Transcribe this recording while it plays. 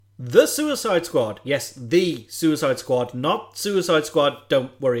The Suicide Squad. Yes, The Suicide Squad, not Suicide Squad,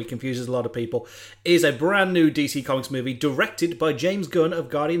 don't worry, it confuses a lot of people, is a brand new DC Comics movie directed by James Gunn of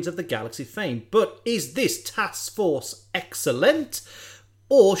Guardians of the Galaxy fame. But is this Task Force excellent?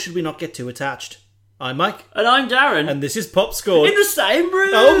 Or should we not get too attached? I'm Mike. And I'm Darren. And this is Popscore. In the same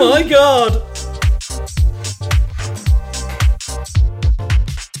room! Oh my god!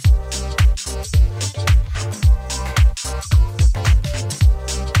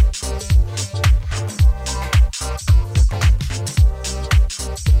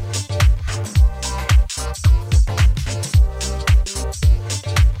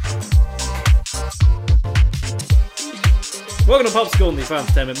 Welcome to Popscore, the Fan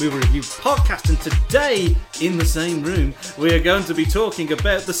Entertainment Movie Review podcast, and today, in the same room, we are going to be talking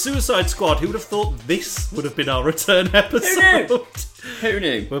about The Suicide Squad. Who would have thought this would have been our return episode? Who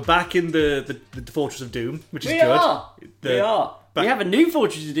knew? We're back in the Fortress of Doom, which is We good. are. We are. back- We have a new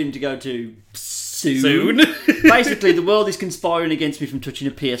Fortress of Doom to go to soon. Soon. Basically, the world is conspiring against me from touching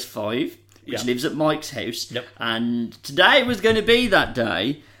a PS5, which Yeah. lives at Mike's house. Yep. And today was going to be that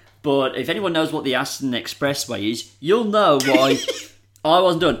day. But if anyone knows what the Aston Expressway is, you'll know why I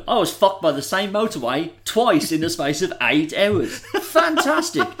wasn't done. I was fucked by the same motorway twice in the space of 8 hours.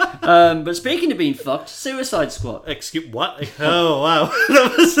 Fantastic. But speaking of being fucked, Suicide Squad. Excuse what? Oh wow,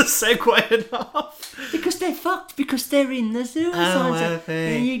 that was a segue enough. Because they're fucked, because they're in the Suicide Squad.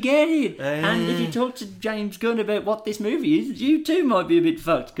 okay. And you get it. And if you talk to James Gunn about what this movie is, you too might be a bit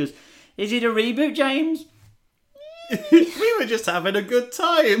fucked. Because is it a reboot, James? We were just having a good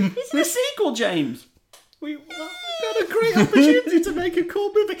time. Is it a sequel, James? We got a great opportunity to make a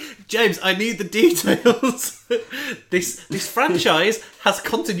cool movie. James, I need the details. This franchise has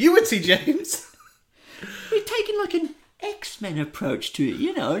continuity, James. We're taking like an X-Men approach to it,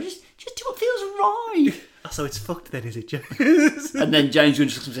 you know, just do what feels right. So it's fucked then, is it, James? And then James Gunn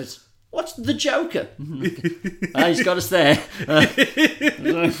just says, "What's the Joker?" He's got us there.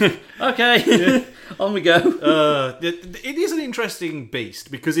 Okay, on we go. It is an interesting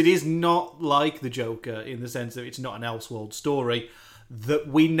beast because it is not like the Joker in the sense that it's not an Elseworld story that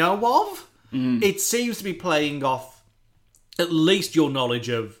we know of. It seems to be playing off at least your knowledge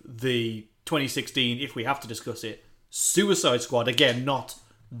of the 2016, if we have to discuss it, Suicide Squad. Again, not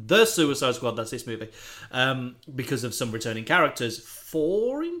the Suicide Squad, that's this movie. Because of some returning characters.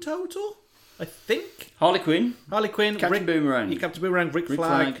 4 in total, I think. Harley Quinn, Captain Boomerang, Rick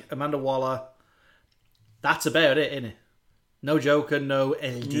Flag, Amanda Waller. That's about it, isn't it? No Joker, no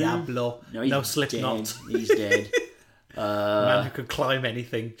El Diablo, no Slipknot. He's dead. Man who can climb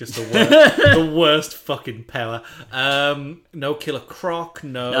anything, just the worst fucking power. No Killer Croc,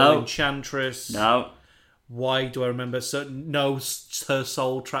 no Enchantress. No. Why do I remember? No, her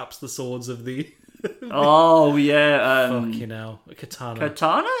soul traps the swords of the... Oh, yeah. Fucking hell.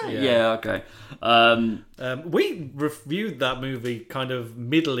 Katana? Yeah, okay. We reviewed that movie kind of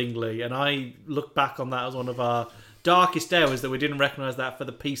middlingly, and I look back on that as one of our darkest hours that we didn't recognise that for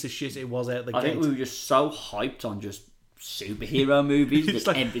the piece of shit it was out the gate. I think we were just so hyped on just superhero movies that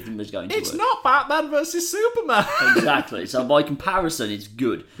like, everything was going to It's work. not Batman versus Superman! Exactly. So by comparison, it's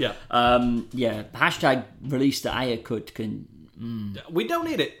good. Yeah. Hashtag release the Ayer cut can... We don't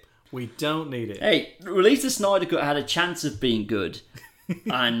need it. We don't need it. Hey, Release the Snyder Cut had a chance of being good,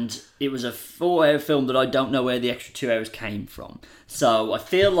 and it was a 4-hour film that I don't know where the extra 2 hours came from. So I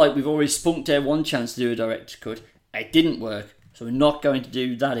feel like we've already spunked our one chance to do a director's cut. It didn't work, so we're not going to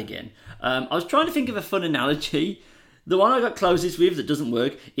do that again. I was trying to think of a fun analogy. The one I got closest with that doesn't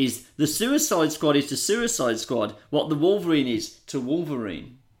work is the Suicide Squad is to Suicide Squad what the Wolverine is to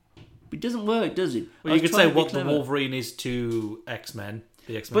Wolverine. It doesn't work, does it? Well, you could say what the Wolverine is to X-Men.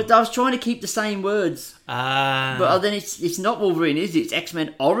 The X-Men. But I was trying to keep the same words. But then it's not Wolverine, is it? It's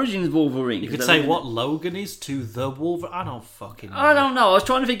X-Men Origins Wolverine. You could say what Logan is to the Wolverine. I don't fucking know. I don't know. I was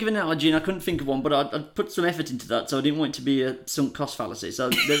trying to think of an analogy and I couldn't think of one, but I'd put some effort into that, so I didn't want it to be a sunk cost fallacy.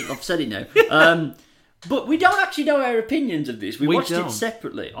 So I've said it now. But we don't actually know our opinions of this. We watched it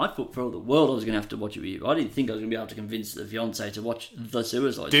separately. I thought for all the world I was going to have to watch it with you. I didn't think I was going to be able to convince the fiancé to watch The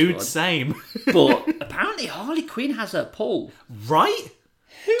Suicide Squad. Dude, same. But apparently Harley Quinn has her pull. Right?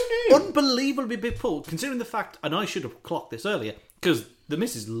 Who knew? Unbelievably big pull, considering the fact, and I should have clocked this earlier, because the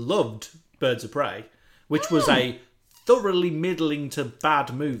missus loved Birds of Prey, which was a thoroughly middling to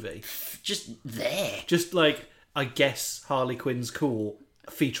bad movie. Just there. Just like, I guess Harley Quinn's cool,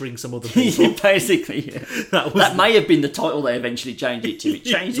 featuring some other people. Basically, yeah. That may have been the title they eventually changed it to. It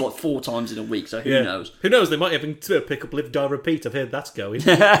changed like 4 times in a week, so who knows? Who knows? They might even pick up Live, Die, Repeat. I've heard that's going.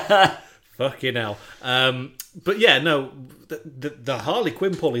 Fucking hell. But yeah, no, the Harley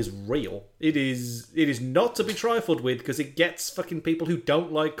Quinn pull is real. It is not to be trifled with because it gets fucking people who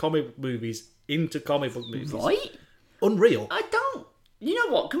don't like comic book movies into comic book movies. Right? Unreal. I don't. You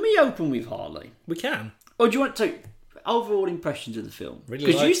know what? Can we open with Harley? We can. Or do you want to overall impressions of the film? Really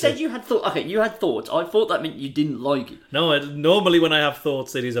Because you liked said it. you had thought. Okay, you had thoughts. I thought that meant you didn't like it. No, normally when I have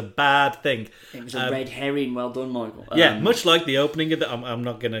thoughts, it is a bad thing. It was a red herring. Well done, Michael. Yeah, much like the opening of the... I'm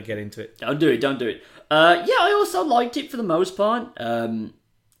not going to get into it. Don't do it. Don't do it. Yeah, I also liked it for the most part.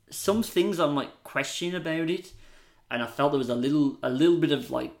 Some things I'm like questioning about it, and I felt there was a little bit of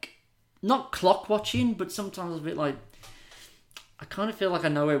like not clock watching, but sometimes a bit like I kind of feel like I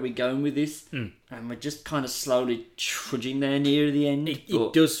know where we're going with this, and we're just kind of slowly trudging there near the end.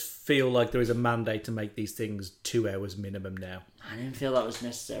 It does feel like there is a mandate to make these things 2 hours minimum now. I didn't feel that was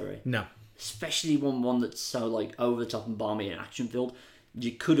necessary. No. Especially one that's so like over the top and balmy and action filled.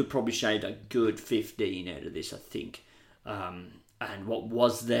 You could have probably shaved a good 15 out of this, I think. And what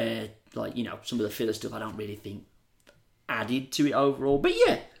was there, like, you know, some of the filler stuff I don't really think added to it overall. But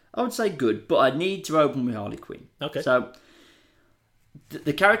yeah, I would say good. But I need to open with Harley Quinn. Okay. So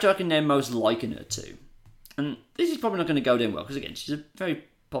the character I can now most liken her to, and this is probably not going to go down well because again she's a very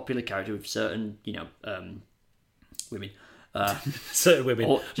popular character with certain women, Certain women,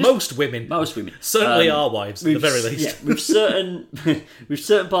 or most women, certainly our wives at the very least. Yeah, with certain with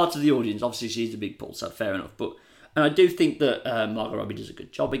certain parts of the audience. Obviously, she's the big pull, so fair enough. But and I do think that Margot Robbie does a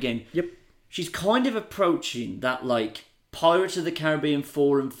good job again. Yep, she's kind of approaching that like Pirates of the Caribbean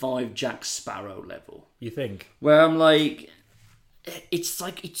 4 and 5 Jack Sparrow level. You think? Where I'm like, it's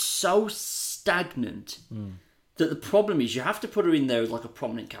so stagnant that the problem is you have to put her in there as like a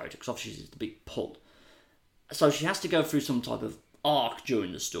prominent character because obviously she's the big pull. So she has to go through some type of arc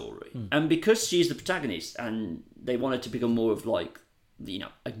during the story. And because she's the protagonist and they want her to become more of like, you know,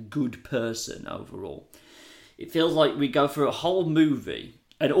 a good person overall, it feels like we go through a whole movie,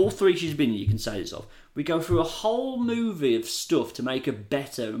 and all three she's been in, you can say this off, we go through a whole movie of stuff to make her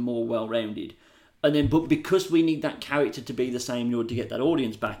better and more well-rounded. And then, but because we need that character to be the same in order to get that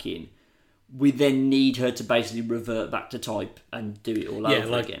audience back in, we then need her to basically revert back to type and do it all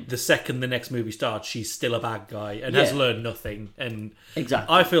over again. The second the next movie starts, she's still a bad guy and has learned nothing. And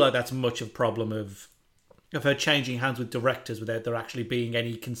exactly, I feel like that's much of a problem of her changing hands with directors without there actually being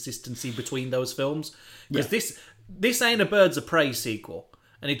any consistency between those films. Because this ain't a Birds of Prey sequel,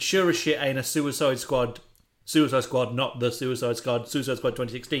 and it sure as shit ain't a Suicide Squad, not the Suicide Squad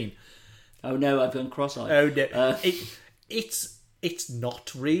 2016. Oh no, I've gone cross-eyed. Oh no, it's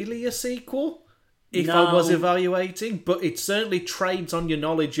not really a sequel, if No. I was evaluating, but it certainly trades on your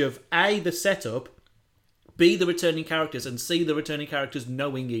knowledge of A, the setup, B, the returning characters, and C, the returning characters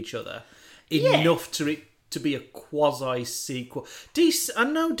knowing each other enough to be a quasi-sequel. I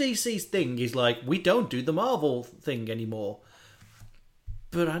know DC's thing is like, we don't do the Marvel thing anymore,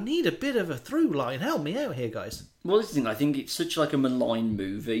 but I need a bit of a through line. Help me out here, guys. Well, this is the thing, I think it's such like a maligned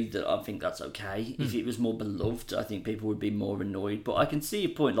movie that I think that's okay. If it was more beloved, I think people would be more annoyed. But I can see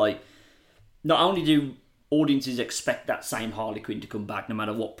your point, like, not only do audiences expect that same Harley Quinn to come back no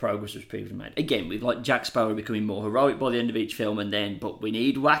matter what progress was previously made. Again, with like Jack Sparrow becoming more heroic by the end of each film, and then, but we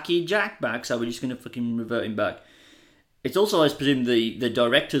need wacky Jack back, so we're just going to fucking revert him back. It's also, I presume, the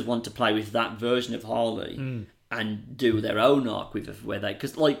directors want to play with that version of Harley and do their own arc with where they...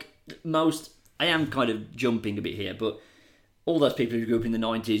 Because, like, most... I am kind of jumping a bit here, but all those people who grew up in the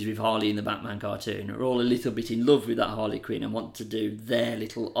 90s with Harley in the Batman cartoon are all a little bit in love with that Harley Quinn and want to do their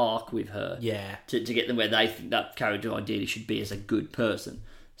little arc with her. Yeah. To get them where they think that character ideally should be as a good person.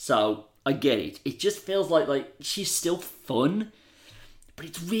 So, I get it. It just feels like she's still fun, but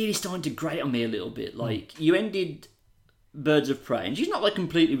it's really starting to grate on me a little bit. Like, you ended Birds of Prey, and she's not, like,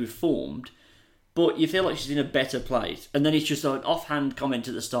 completely reformed, but you feel like she's in a better place. And then it's just an offhand comment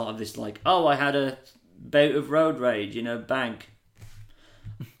at the start of this, like, oh, I had a bout of road rage in a bank.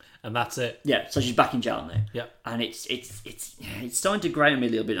 And that's it. Yeah, so she's back in jail now. Yeah. And it's starting to grate on me a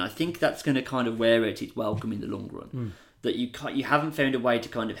little bit, and I think that's going to kind of wear out its welcome in the long run. That you haven't found a way to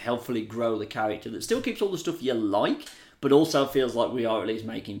kind of healthfully grow the character that still keeps all the stuff you like, but also feels like we are at least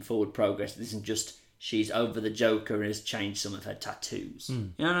making forward progress. This isn't just she's over the Joker and has changed some of her tattoos.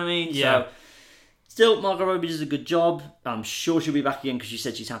 You know what I mean? Yeah. So, still, Margot Robbie does a good job. I'm sure she'll be back again because she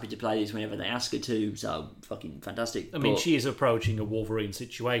said she's happy to play these whenever they ask her to. So, fucking fantastic. I mean, she is approaching a Wolverine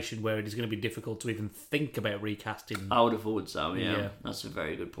situation where it is going to be difficult to even think about recasting. I would have thought so, yeah. That's a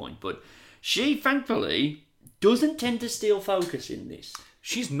very good point. But she, thankfully, doesn't tend to steal focus in this.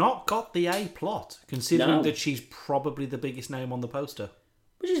 She's not got the A plot, considering No. that she's probably the biggest name on the poster.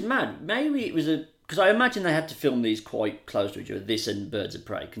 Which is mad. Maybe it was a because I imagine they had to film these quite close to each other, this and Birds of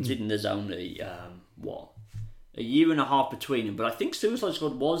Prey, considering there's only, a year and a half between them. But I think Suicide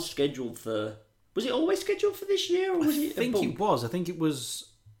Squad was scheduled for... Was it always scheduled for this year, or was it? I think it was. I think it was.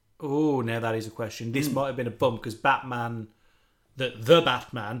 Oh, now that is a question. This might have been a bump because Batman, the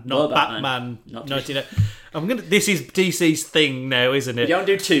Batman, not Batman. Not 19. I'm gonna. This is DC's thing now, isn't it? You don't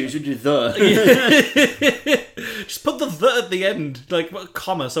do twos, you do the. Just put the at the end, like a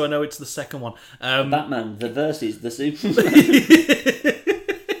comma, so I know it's the second one. Batman, the versus the Superman.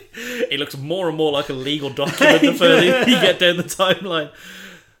 It looks more and more like a legal document the further you get down the timeline.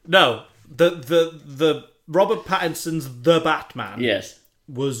 No. The Robert Pattinson's The Batman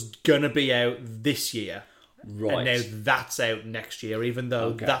was gonna be out this year, right? And now that's out next year. Even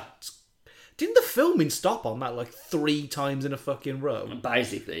though didn't the filming stop on that like 3 times in a fucking row?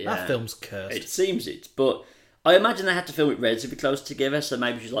 Basically, yeah. That film's cursed. It seems it, but I imagine they had to film it relatively close together. So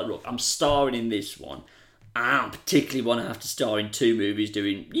maybe she's like, "Look, I'm starring in this one. I don't particularly want to have to star in 2 movies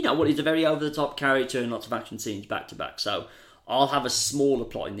doing, what is a very over the top character and lots of action scenes back to back. So." I'll have a smaller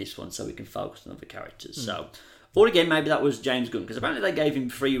plot in this one so we can focus on other characters. So, or again, maybe that was James Gunn, because apparently they gave him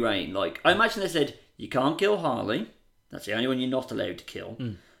free reign. Like, I imagine they said, you can't kill Harley. That's the only one you're not allowed to kill.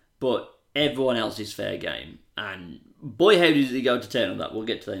 But everyone else is fair game. And boy, how does he go to town on that? We'll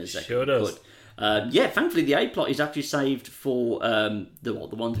get to that in a second. Sure does. But, thankfully the A-plot is actually saved for the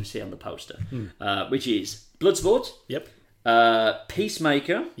ones we see on the poster, which is Bloodsport. Yep.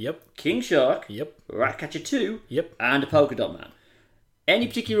 Peacemaker, yep, King Shark, yep, Ratcatcher 2, yep, and a Polka Dot Man. Any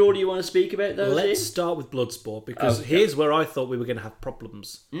particular order you want to speak about those? Let's start with Bloodsport, because here's where I thought we were going to have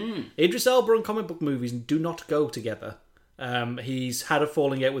problems. Idris Elba and comic book movies do not go together. He's had a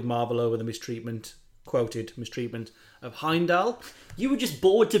falling out with Marvel over the quoted mistreatment of Heimdall. You were just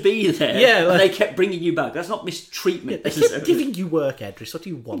bored to be there. Yeah, and they kept bringing you back. That's not mistreatment. They kept giving you work, Idris. What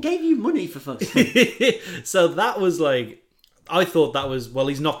do you want? I gave you money for fuck's sake. So that was like... I thought that was,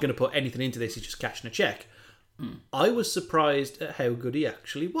 he's not going to put anything into this, he's just cashing a check. I was surprised at how good he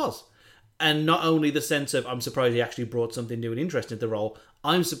actually was. And not only the sense of, I'm surprised he actually brought something new and interesting to the role,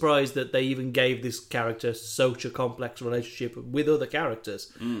 I'm surprised that they even gave this character such a complex relationship with other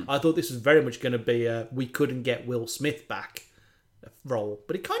characters. I thought this was very much going to be a, we couldn't get Will Smith back role.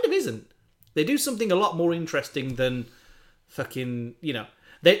 But it kind of isn't. They do something a lot more interesting than fucking,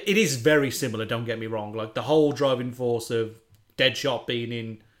 it is very similar, don't get me wrong. Like, the whole driving force of Deadshot being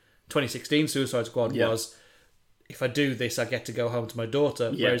in 2016 Suicide Squad was, if I do this, I get to go home to my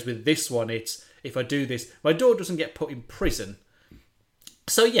daughter. Whereas with this one, it's, if I do this, my daughter doesn't get put in prison.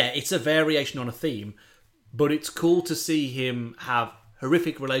 So it's a variation on a theme, but it's cool to see him have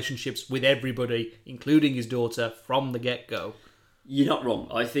horrific relationships with everybody, including his daughter, from the get-go. You're not wrong.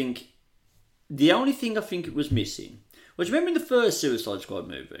 I think the only thing I think it was missing was, remember in the first Suicide Squad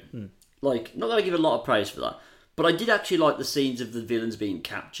movie? Like, not that I give a lot of praise for that, but I did actually like the scenes of the villains being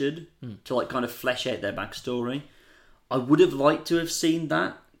captured to like kind of flesh out their backstory. I would have liked to have seen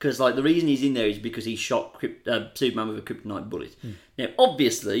that, because like the reason he's in there is because he shot Superman with a kryptonite bullet. Now,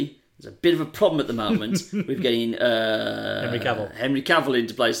 obviously, there's a bit of a problem at the moment with getting Henry Cavill in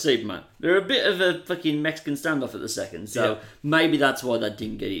to play Superman. They're a bit of a fucking Mexican standoff at the second, so maybe that's why that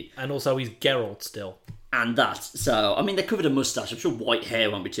didn't get in. And also, he's Geralt still. And that. So, I mean, they covered a moustache. I'm sure white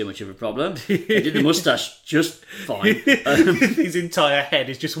hair won't be too much of a problem. They did the moustache just fine. His entire head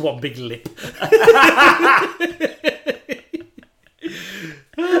is just one big lip.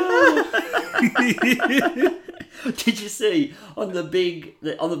 Did you see on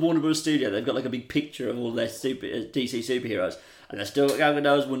the Warner Bros. Studio, they've got like a big picture of all their DC superheroes, and they're still got Gal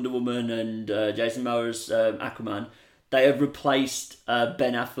Gadot's Wonder Woman and Jason Momoa's Aquaman. They have replaced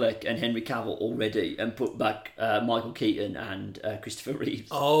Ben Affleck and Henry Cavill already and put back Michael Keaton and Christopher Reeves.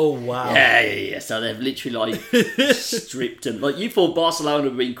 Oh, wow. Yeah. So they've literally stripped them. Like, you thought Barcelona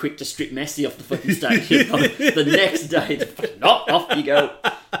would be quick to strip Messi off the fucking stadium. The next day, off you go.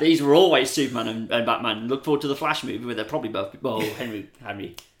 These were always Superman and Batman. Look forward to the Flash movie where they're probably both... Well, Henry...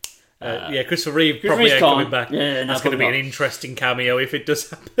 Christopher Reeve probably ain't coming back. Yeah, that's going to be an interesting cameo if it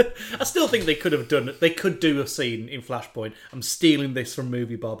does happen. I still think they could do a scene in Flashpoint. I'm stealing this from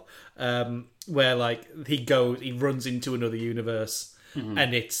Movie Bob, where like he runs into another universe,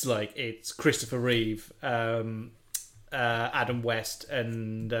 and it's Christopher Reeve, Adam West,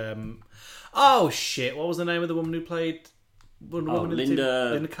 and what was the name of the woman who played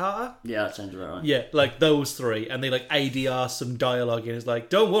Linda Carter? Yeah, that sounds about right. Yeah, like those three, and they like ADR some dialogue, and it's like,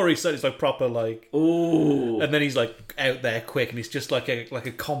 "Don't worry, son." It's like proper like, ooh, and then he's like out there quick, and it's just like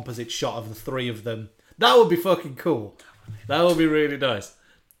a composite shot of the three of them. That would be fucking cool. That would be really nice.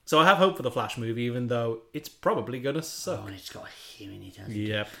 So I have hope for the Flash movie, even though it's probably gonna suck. Oh, and it's got him in it, hasn't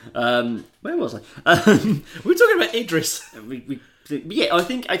Yep. it? Where was I? We were talking about Idris. Yeah, I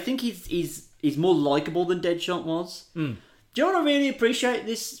think he's more likable than Deadshot was. Do you know what I really appreciate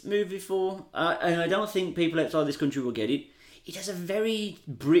this movie for? And I don't think people outside this country will get it. It has a very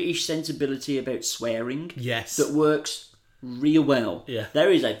British sensibility about swearing. Yes. That works real well. Yeah. There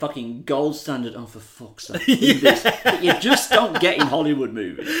is a fucking gold standard, oh for fuck's sake, in this, that you just don't get in Hollywood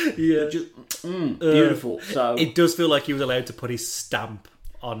movies. Yeah. Beautiful. So It does feel like he was allowed to put his stamp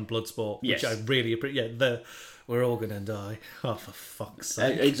on Bloodsport, Yes. which I really appreciate. We're all gonna die. Oh, for fuck's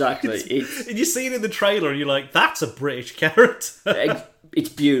sake! exactly. And you see it in the trailer, and you're like, "That's a British character." It's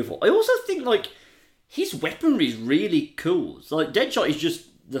beautiful. I also think like his weaponry is really cool. So, like Deadshot is just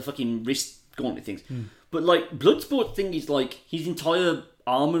the fucking wrist gauntlet things, but like Bloodsport thing is like his entire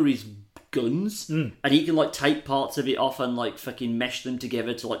armor is guns, and he can like take parts of it off and like fucking mesh them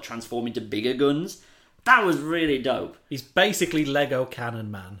together to like transform into bigger guns. That was really dope. He's basically Lego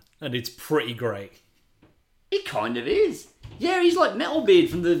Cannon Man, and it's pretty great. It kind of is. Yeah, he's like Metalbeard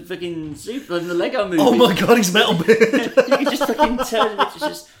from the fucking from the Lego movie. Oh my god, he's Metalbeard! You can just fucking turn it. It's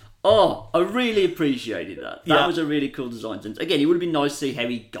just. Oh, I really appreciated that. That Yeah. was a really cool design. And again, it would have been nice to see how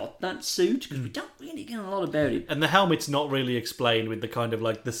he got that suit, because we don't really get a lot about it. And the helmet's not really explained with the kind of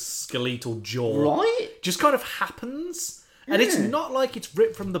like the skeletal jaw. Right? Just kind of happens. And it's not like it's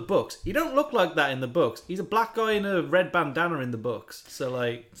ripped from the books. He don't look like that in the books. He's a black guy in a red bandana in the books. So,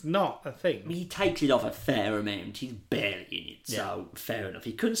 like, it's not a thing. He takes it off a fair amount. He's barely in it, so fair enough.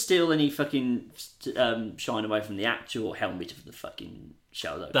 He couldn't steal any fucking shine away from the actual helmet of the fucking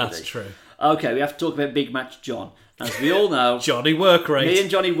show, though. That's true. Okay, we have to talk about Big Match John. As we all know, Johnny Workrate. me and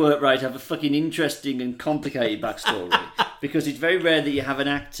Johnny Workrate have a fucking interesting and complicated backstory. Because it's very rare that you have an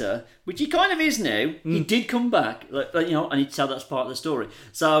actor, which he kind of is now. He did come back, and he'd tell that's part of the story.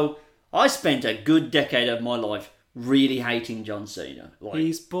 So I spent a good decade of my life really hating John Cena. Like,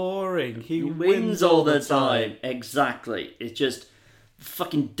 He's boring. He wins all the time. Exactly. It's just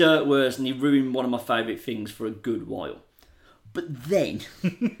fucking dirt worse, and he ruined one of my favourite things for a good while. But then,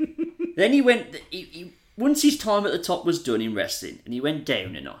 he went. Once his time at the top was done in wrestling, and he went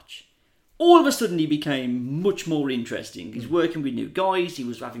down a notch. All of a sudden, he became much more interesting. He's working with new guys. He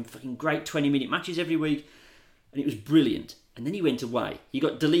was having fucking great 20-minute matches every week, and it was brilliant. And then he went away. He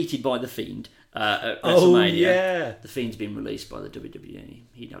got deleted by The Fiend at WrestleMania. Oh, yeah. The Fiend's been released by the WWE.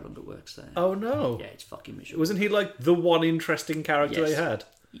 He no longer works there. Oh, no. Yeah, it's fucking miserable. Wasn't he, like, the one interesting character Yes. they had?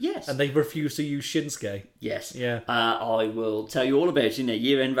 Yes. And they refused to use Shinsuke. Yes. Yeah. I will tell you all about it in a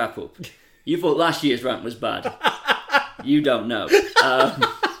year-end wrap-up. You thought last year's rant was bad. You don't know.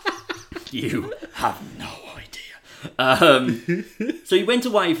 You have no idea. So he went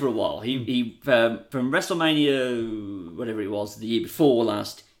away for a while. He from WrestleMania, whatever it was, the year before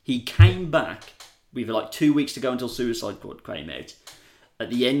last, he came back with like 2 weeks to go until Suicide Squad came out. At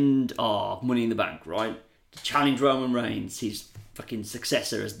the end of Money in the Bank, right? To challenge Roman Reigns, his fucking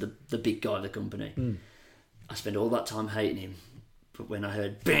successor as the big guy of the company. I spent all that time hating him. But when I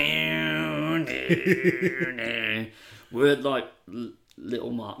heard word like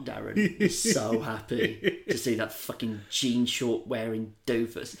little Mark Darren was so happy to see that fucking jean short wearing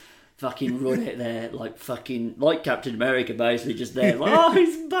doofus fucking run out there like Captain America, basically just there like, oh,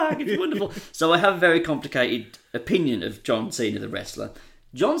 he's back, it's wonderful. So I have a very complicated opinion of John Cena the wrestler.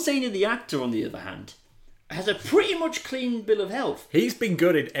 John Cena the actor, on the other hand, has a pretty much clean bill of health. He's been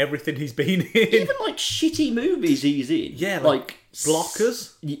good in everything he's been in. Even like shitty movies he's in. Yeah, like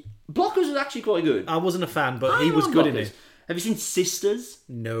Blockers. Blockers was actually quite good. I wasn't a fan, but he was good in it. Have you seen Sisters?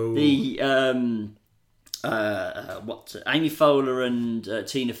 No. The Amy Poehler and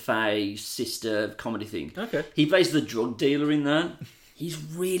Tina Fey sister comedy thing. Okay. He plays the drug dealer in that. He's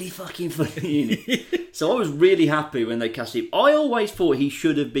really fucking funny in it. So I was really happy when they cast him. I always thought he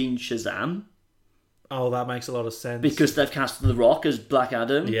should have been Shazam. Oh, that makes a lot of sense. Because they've cast The Rock as Black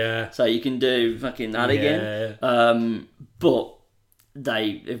Adam. Yeah. So you can do fucking that again. But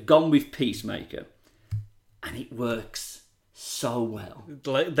they've gone with Peacemaker. And it works so well.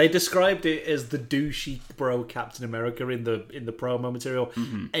 Like, they described it as the douchey bro Captain America in the promo material.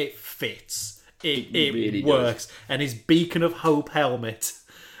 Mm-hmm. It fits. It really works. Does. And his beacon of hope helmet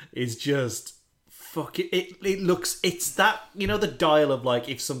is just fucking. It looks. It's that, you know, the dial of like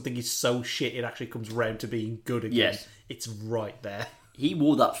if something is so shit it actually comes round to being good again. Yes. It's right there. He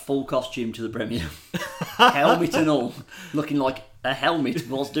wore that full costume to the premiere, helmet and all, looking like a helmet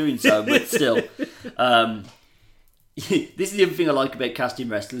whilst doing so, but still. This is the other thing I like about casting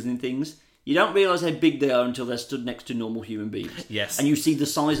wrestlers and things. You don't realise how big they are until they're stood next to normal human beings. Yes. And you see the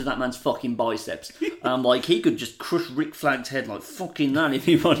size of that man's fucking biceps. Like, he could just crush Rick Flagg's head like fucking that if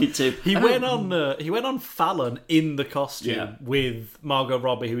he wanted to. He went on Fallon in the costume with Margot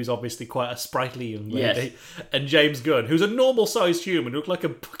Robbie, who is obviously quite a sprightly young lady, and James Gunn, who's a normal-sized human, who looked like a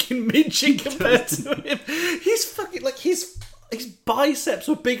fucking midget compared to him. He's fucking, like, his biceps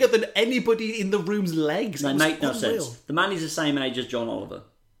were bigger than anybody in the room's legs. They make no sense. The man is the same age as John Oliver.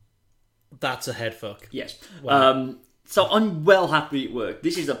 That's a head fuck. Yes. Wow. So I'm well happy it worked.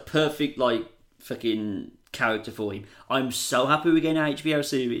 This is a perfect, like, fucking character for him. I'm so happy we're getting an HBO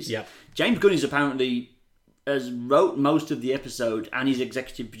series. Yep. James Gunn is apparently has wrote most of the episode, and he's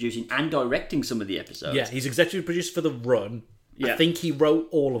executive producing and directing some of the episodes. Yeah, he's executive producer for the run. Yeah. I think he wrote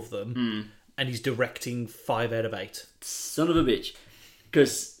all of them, and he's directing 5 out of 8. Son of a bitch.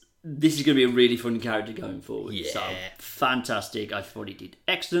 Because this is going to be a really fun character going forward. Yeah. So, fantastic. I thought he did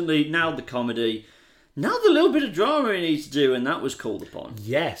excellently. Now the comedy. Now the little bit of drama he needs to do, and that was called upon.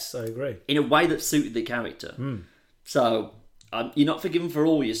 Yes, I agree. In a way that suited the character. So, you're not forgiven for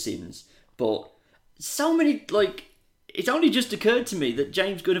all your sins, but so many, like, it's only just occurred to me that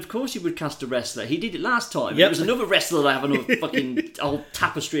James Gunn, of course he would cast a wrestler. He did it last time. Yep. It was another wrestler that I have another fucking whole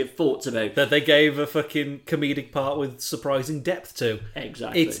tapestry of thoughts about. That they gave a fucking comedic part with surprising depth to.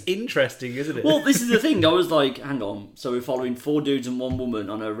 Exactly. It's interesting, isn't it? Well, this is the thing. I was like, hang on. So we're following 4 dudes and 1 woman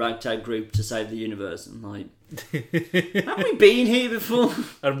on a ragtag group to save the universe. And like, have we been here before?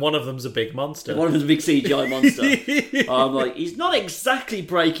 And one of them's a big monster. One of them's a big CGI monster. I'm like, he's not exactly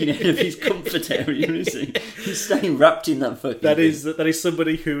breaking out of his comfort area, is he? He's staying wrapped in that fucking That thing. is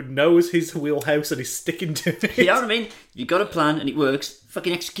somebody who knows his wheelhouse and is sticking to it. You know what I mean? You got a plan and it works.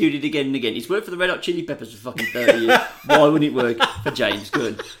 Fucking execute it again and again. It's worked for the Red Hot Chili Peppers for fucking 30 years. Why wouldn't it work for James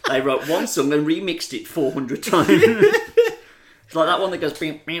Gunn? They wrote one song and remixed it 400 times. It's like that one that goes...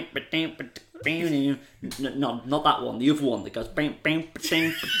 No, not that one. The other one that goes...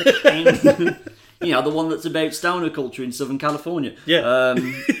 You know, the one that's about stoner culture in Southern California. Yeah.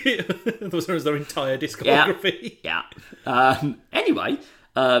 Those are their entire discography. Yeah. Anyway,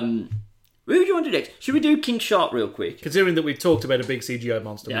 who do you want to do next? Should we do King Shark real quick? Considering that we've talked about a big CGI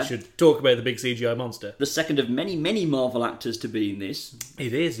monster, we should talk about the big CGI monster. The second of many, many Marvel actors to be in this.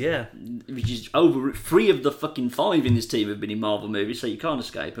 It is, yeah. Which is over 3 of the fucking 5 in this team have been in Marvel movies, so you can't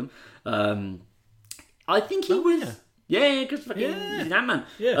escape them. I think he was... Yeah, because fucking he's Ant-Man.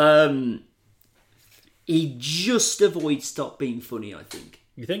 Yeah. He just avoids stop being funny, I think.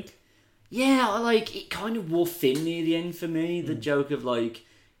 You think? Yeah, like, it kind of wore thin near the end for me. The joke of, like,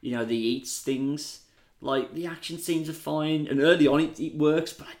 you know, he eats things. Like, the action scenes are fine, and early on it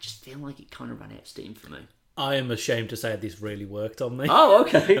works, but I just feel like it kind of ran out of steam for me. I am ashamed to say this really worked on me. Oh,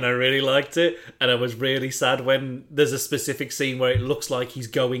 okay. And I really liked it, and I was really sad when there's a specific scene where it looks like he's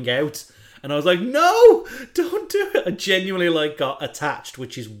going out. And I was like, no, don't do it. I genuinely like got attached,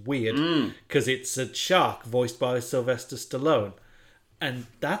 which is weird because it's a shark voiced by Sylvester Stallone. And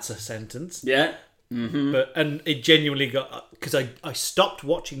that's a sentence. Yeah. And it genuinely got... Because I stopped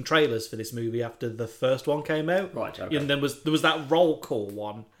watching trailers for this movie after the first one came out. Right, okay. And there was that roll call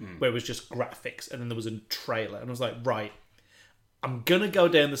one where it was just graphics, and then there was a trailer. And I was like, right, I'm going to go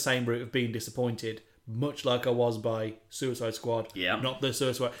down the same route of being disappointed, much like I was by Suicide Squad. Yeah. Not the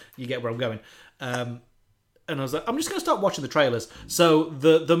Suicide Squad. You get where I'm going. And I was like, I'm just going to start watching the trailers. So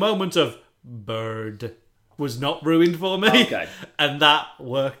the moment of bird was not ruined for me. Okay. And that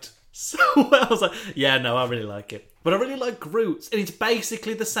worked so well. I was like, yeah, no, I really like it. But I really like Groot. And it's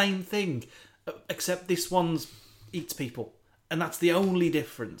basically the same thing. Except this one's eats people. And that's the only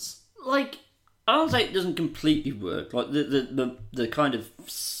difference. Like, I don't say it doesn't completely work. Like, the kind of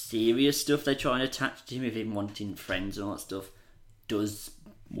serious stuff they try and attach to him, with him wanting friends and all that stuff, does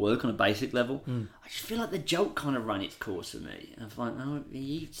work on a basic level. I just feel like the joke kind of ran its course for me. And I'm like, no, he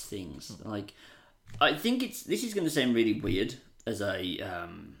eats things. Like, I think this is going to sound really weird as a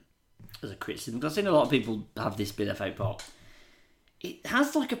criticism, because I've seen a lot of people have this bit of fake part. It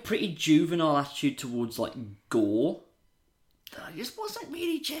has like a pretty juvenile attitude towards like gore that I just wasn't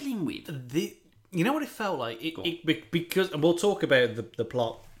really gelling with. You know what it felt like? Because, and we'll talk about the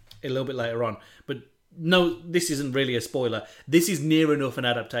plot a little bit later on, but no, this isn't really a spoiler. This is near enough an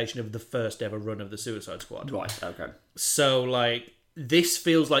adaptation of the first ever run of the Suicide Squad. Right, okay. So, like, this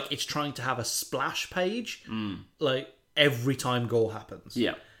feels like it's trying to have a splash page, like, every time gore happens.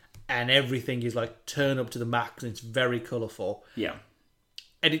 Yeah. And everything is, like, turn up to the max, and it's very colourful. Yeah.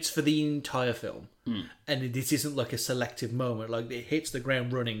 And it's for the entire film. And this isn't like a selective moment. Like, it hits the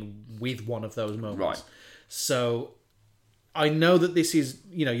ground running with one of those moments. Right. So, I know that this is,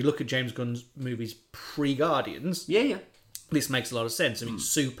 you know, you look at James Gunn's movies pre-Guardians. Yeah. This makes a lot of sense. I mean,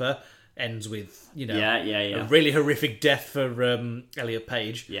 Super ends with, Yeah. a really horrific death for Elliot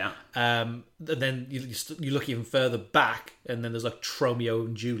Page. Yeah. And then you look even further back, and then there's like Tromeo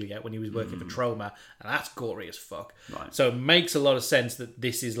and Juliet when he was working for Troma, and that's gory as fuck. Right. So it makes a lot of sense that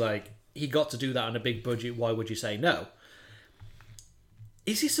this is like, he got to do that on a big budget. Why would you say no?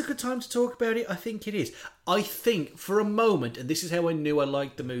 Is this a good time to talk about it? I think it is. I think for a moment, and this is how I knew I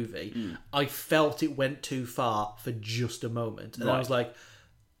liked the movie, I felt it went too far for just a moment. And I was like,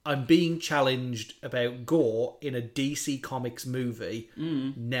 I'm being challenged about gore in a DC Comics movie.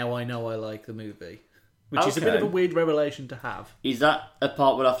 Now I know I like the movie. Which is a bit of a weird revelation to have. Is that a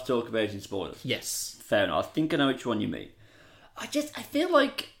part we'll have to talk about in spoilers? Yes. Fair enough. I think I know which one you mean. I feel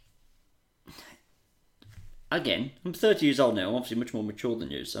like... Again, I'm 30 years old now. I'm obviously much more mature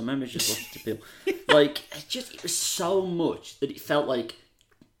than you, so maybe it's just watching to feel. Like, it was so much that it felt like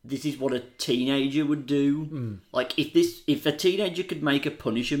this is what a teenager would do. Like, if a teenager could make a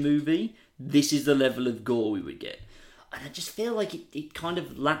Punisher movie, this is the level of gore we would get. And I just feel like it kind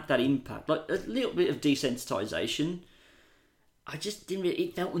of lacked that impact. Like, a little bit of desensitization. I just didn't really...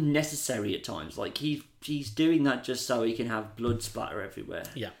 It felt unnecessary at times. Like, he's doing that just so he can have blood splatter everywhere.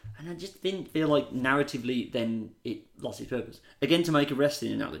 Yeah. And I just didn't feel like narratively then it lost its purpose. Again, to make a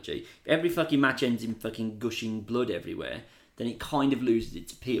wrestling analogy, if every fucking match ends in fucking gushing blood everywhere, then it kind of loses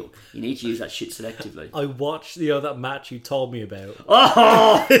its appeal. You need to use that shit selectively. I watched that match you told me about.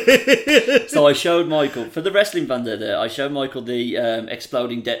 Oh! So I showed Michael, for the wrestling fans out there, I showed Michael the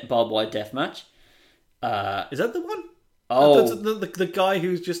exploding barbed wire death match. Is that the one? Oh. The guy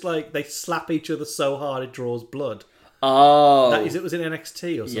who's just like, they slap each other so hard it draws blood. Oh. It was in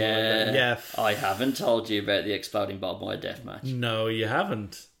NXT or something like that. Yeah. I haven't told you about the exploding barbed wire death match. No, you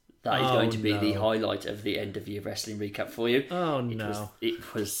haven't. That is going to be the highlight of the end of your wrestling recap for you. Oh, no.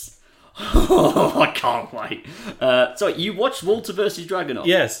 It was... Oh, I can't wait. So, you watched Walter vs. Dragunov?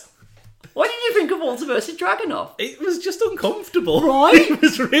 Yes. What did you think of Walter vs. Dragunov? It was just uncomfortable. Right? It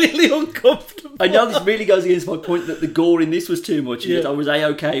was really uncomfortable. I know this really goes against my point that the gore in this was too much, and that I was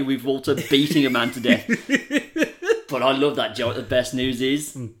A-okay with Walter beating a man to death. But I love that joke. The best news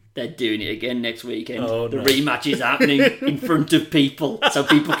is they're doing it again next weekend. Oh, the no. rematch is happening in front of people, so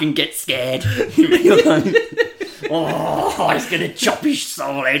people can get scared. Oh, he's going to chop his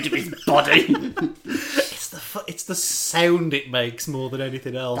soul out of his body. It's the sound it makes more than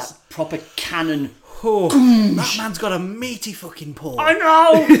anything else. That proper cannon. Oh, that man's got a meaty fucking paw. I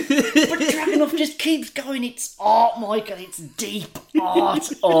know! But Dragunov just keeps going. It's art, Michael. It's deep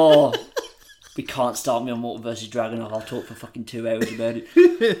art. Oh. We can't start me on Walter vs. Dragunov. I'll talk for fucking 2 hours about it.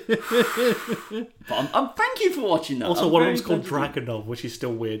 But I'm thank you for watching that. Also, one of them's called Dragunov, which is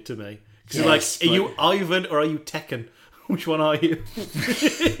still weird to me. Because are you Ivan or are you Tekken? Which one are you?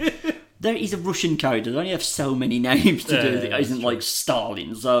 He's a Russian character. They only have so many names to do that isn't like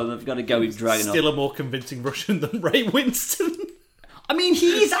Stalin, so they've got to go with Dragunov. Still a more convincing Russian than Ray Winston. I mean,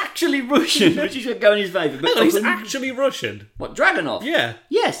 he is actually Russian, which is going in his favour. But He's actually Russian. What, Dragunov? Yeah.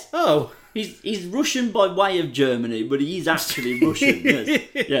 Yes. Oh. He's Russian by way of Germany, but he is actually Russian.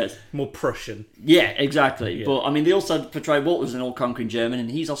 Yes. More Prussian. Yeah, exactly. Yeah. But, I mean, they also portray Walter as an all-conquering German, and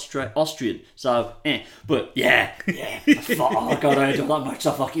he's Austrian. So, But, yeah. Oh, God, I don't that much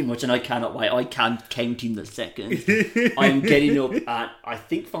so fucking much, and I cannot wait. I can't count in the seconds. I am getting up at, I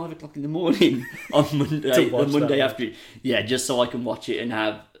think, 5 o'clock in the morning on Monday after. Yeah, just so I can watch it and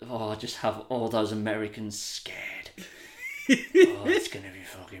have all those Americans scared. It's going to be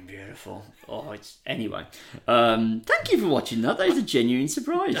fucking beautiful. Anyway. Thank you for watching that. That is a genuine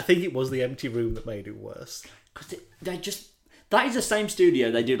surprise. I think it was the empty room that made it worse. Because that is the same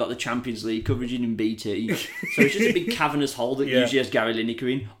studio they do like the Champions League coverage in BT. So it's just a big cavernous hole that usually has Gary Lineker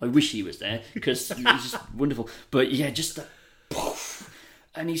in. I wish he was there because he's just wonderful. But yeah, just the poof,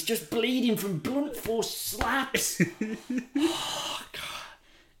 and he's just bleeding from blunt force slaps. Oh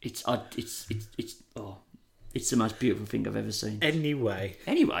God, it's the most beautiful thing I've ever seen. Anyway,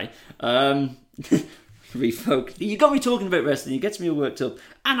 refocus. You got me talking about wrestling. It gets me all worked up,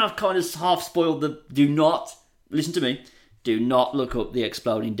 and I've kind of half spoiled the. Do not listen to me. Do not look up the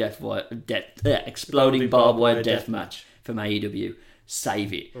exploding exploding barbed wire death match from AEW.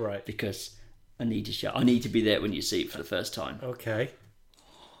 Save it, right? Because I need to show. I need to be there when you see it for the first time. Okay.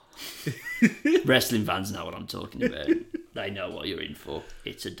 Wrestling fans know what I'm talking about. They know what you're in for.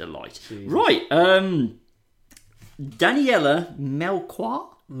 It's a delight. Jesus. Right. Daniela Melchior.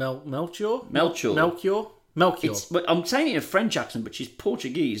 Melchior. I'm saying it in a French accent, but she's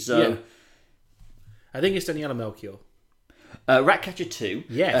Portuguese. So. Yeah. I think it's Daniela Melchior. Ratcatcher 2.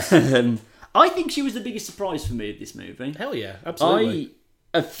 Yes. I think she was the biggest surprise for me at this movie. Hell yeah, absolutely.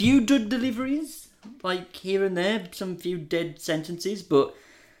 A few dud deliveries, like here and there, some few dead sentences, but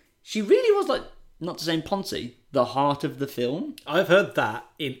she really was like, not to say Ponzi, the heart of the film. I've heard that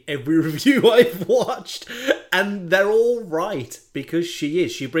in every review I've watched, and they're all right, because she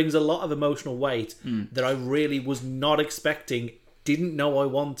is. She brings a lot of emotional weight that I really was not expecting, didn't know I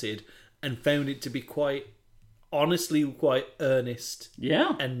wanted, and found it to be quite, honestly, quite earnest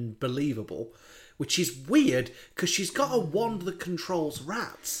and believable, which is weird, because she's got a wand that controls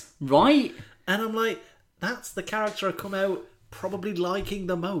rats. Right? And I'm like, that's the character I come out probably liking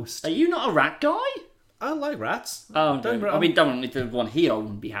the most. Are you not a rat guy? I like rats. Oh, I mean, don't if there was one here, I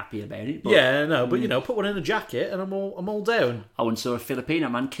wouldn't be happy about it. But, yeah, no, but put one in a jacket and I'm all down. I once saw a Filipino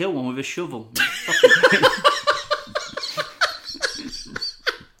man kill one with a shovel.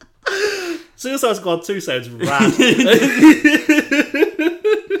 Suicide Squad 2 sounds rad.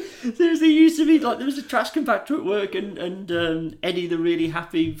 Seriously, it used to be like there was a trash compactor at work, and Eddie, the really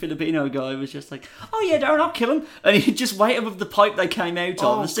happy Filipino guy, was just like, "Oh yeah, Darren, I'll kill him," and he'd just wait above the pipe they came out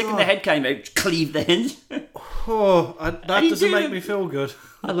of, and the second the head came out, cleave the head. That doesn't make me feel good.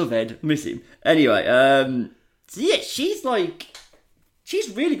 I love Ed, miss him. Anyway, so yeah, she's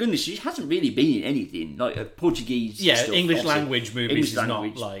really good in this. She hasn't really been in anything like a Portuguese. stuff, English obviously. language movies English is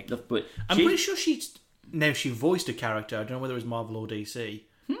language not like. stuff, but I'm pretty sure she voiced a character. I don't know whether it was Marvel or DC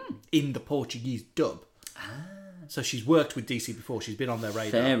in the Portuguese dub. So she's worked with DC before. She's been on their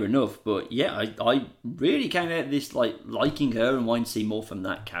radar. Fair enough, but yeah, I really came out of this like liking her and wanting to see more from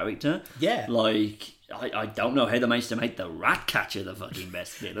that character. Yeah, like I don't know how they managed to make the Ratcatcher the fucking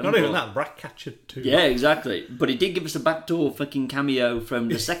best villain. Not even that, Ratcatcher 2. Yeah, exactly. But it did give us a backdoor fucking cameo from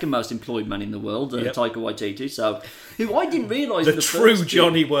the second most employed man in the world, Taika Waititi. So, who I didn't realise the true first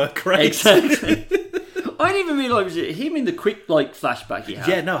Johnny work rate. Exactly. I didn't even realise it him in the quick like flashback he had.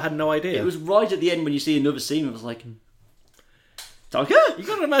 Yeah, no, I had no idea. It was right at the end when you see another scene. I was like, Taika? You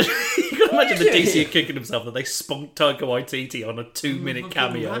gotta imagine the DC are kicking themselves that they spunked Taika Waititi on a 2-minute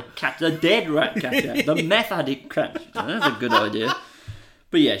cameo. The dead Ratcatcher, the meth addict crash. That's a good idea.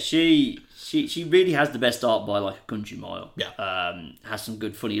 But yeah, she really has the best art by like a country mile. Yeah. Has some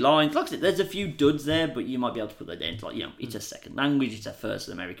good funny lines. Like I said, there's a few duds there, but you might be able to put that into like it's a second language, it's a first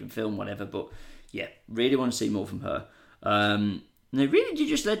American film, whatever. But yeah, really want to see more from her. And they really did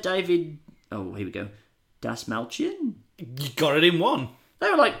just let David. Oh, here we go. Dastmalchian. You got it in one. They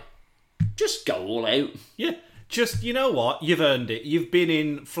were like, just go all out. Yeah. Just, you know what? You've earned it. You've been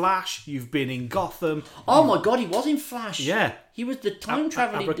in Flash. You've been in Gotham. Oh my God, he was in Flash. Yeah. He was the time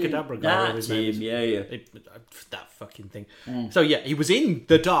traveling Abracadabra guy. That's him, yeah. That fucking thing. So yeah, he was in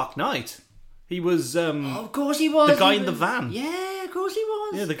The Dark Knight. He was... of course he was. The guy in the van. Yeah, of course he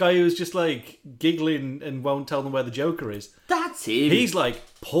was. Yeah, the guy who was just like giggling and won't tell them where the Joker is. That's him. He's like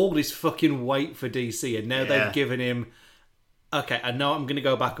pulled his fucking weight for DC, and now they've given him... Okay, I know I'm going to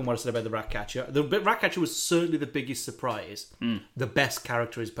go back on what I said about the Ratcatcher. The Ratcatcher was certainly the biggest surprise. The best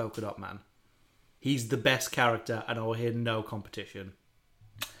character is Polka Dot Man. He's the best character, and I will hear no competition.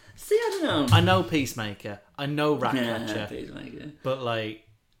 See, I don't know. I know Peacemaker. I know Ratcatcher. Peacemaker. But, like,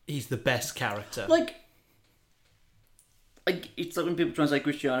 he's the best character. Like, it's like when people try and say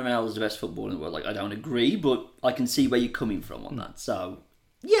Cristiano Ronaldo is the best footballer in the world. Like, I don't agree, but I can see where you're coming from on that. So,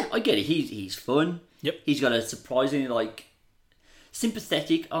 yeah, I get it. He's fun. Yep. He's got a surprisingly, like,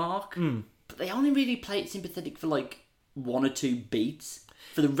 sympathetic arc, but they only really play it sympathetic for like 1 or 2 beats.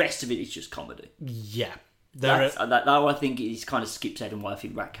 For the rest of it, it's just comedy. Yeah. That I think is kind of skips out, and why I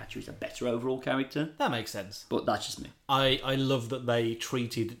think Ratcatcher is a better overall character. That makes sense. But that's just me. I love that they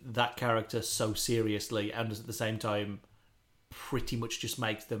treated that character so seriously, and at the same time pretty much just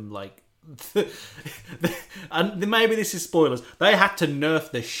makes them like... and maybe this is spoilers. They had to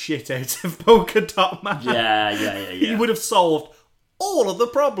nerf the shit out of Polka Dot Man. Yeah. He would have solved all of the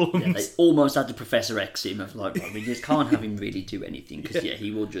problems. Yeah, they almost had to Professor X him of like, we just can't have him really do anything because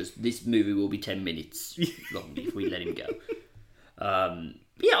he will just. This movie will be 10 minutes long if we let him go.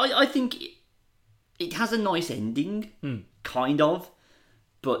 I think it has a nice ending, kind of,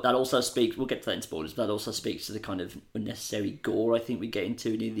 but that also speaks. We'll get to that in spoilers. But that also speaks to the kind of unnecessary gore I think we get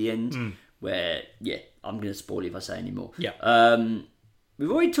into near the end, where I'm going to spoil it if I say any more. Yeah.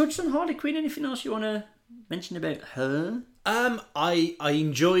 We've already touched on Harley Quinn. Anything else you want to mention about her? I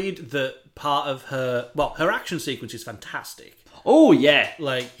enjoyed that part of her. Well, her action sequence is fantastic. Oh yeah,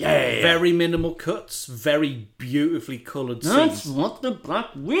 very minimal cuts, very beautifully coloured That's scenes. what the Black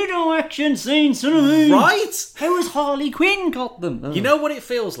Widow action scenes are like. Right? How has Harley Quinn got them? Oh. You know what it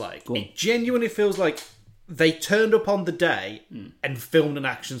feels like? It genuinely feels like they turned up on the day and filmed an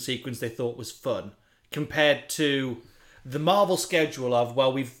action sequence they thought was fun, compared to the Marvel schedule of,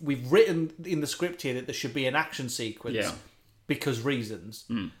 well, we've written in the script here that there should be an action sequence because reasons.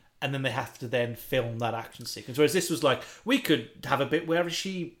 and then they have to then film that action sequence. Whereas this was like, we could have a bit where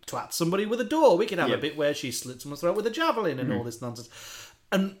she twats somebody with a door. We could have a bit where she slits someone's throat with a javelin and all this nonsense.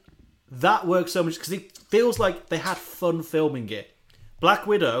 And that works so much because it feels like they had fun filming it. Black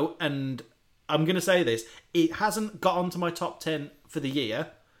Widow, and I'm going to say this, it hasn't got onto my top 10 for the year.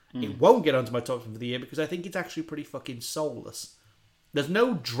 It won't get onto my top 10 for the year because I think it's actually pretty fucking soulless. There's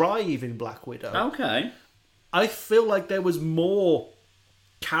no drive in Black Widow. Okay. I feel like there was more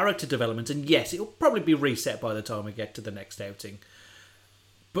character development, and yes, it'll probably be reset by the time we get to the next outing.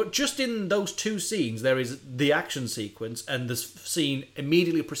 But just in those two scenes, there is the action sequence and the scene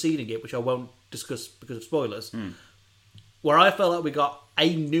immediately preceding it, which I won't discuss because of spoilers, where I felt like we got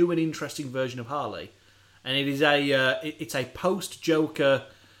a new and interesting version of Harley, and it is it's a post-Joker,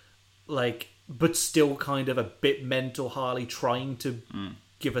 like, but still kind of a bit mental Harley trying to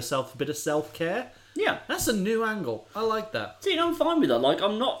give herself a bit of self-care. Yeah. That's a new angle. I like that. See, I'm fine with that. Like,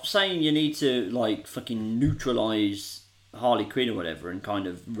 I'm not saying you need to, like, fucking neutralise Harley Quinn or whatever and kind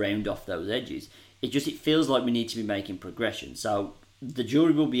of round off those edges. It feels like we need to be making progression. So the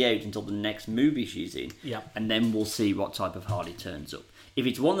jury will be out until the next movie she's in. Yeah. And then we'll see what type of Harley turns up. If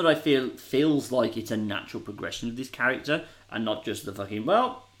it's one that I feel feels like it's a natural progression of this character and not just the fucking,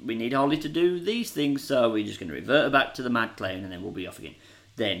 well, we need Harley to do these things, so we're just going to revert her back to the Mad Clown and then we'll be off again.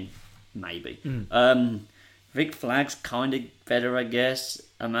 Then maybe. Rick Flag's kind of better, I guess.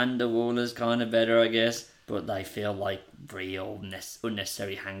 Amanda Waller's kind of better, I guess. But they feel like real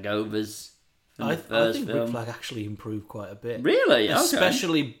unnecessary hangovers from the first think film. Rick Flag actually improved quite a bit. Really? Okay.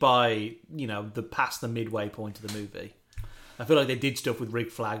 Especially by, past the midway point of the movie. I feel like they did stuff with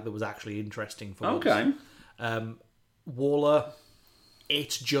Rick Flag that was actually interesting for us. Okay. Waller,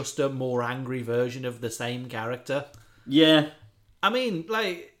 it's just a more angry version of the same character. Yeah. I mean,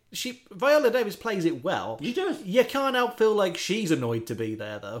 like, Viola Davis plays it well. You do. You can't help feel like she's annoyed to be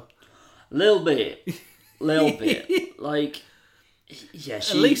there, though. Little bit. Like, yeah,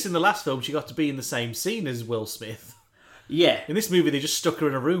 At least in the last film, she got to be in the same scene as Will Smith. Yeah. In this movie, they just stuck her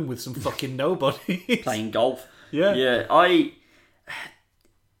in a room with some fucking nobody. Playing golf. Yeah. Yeah,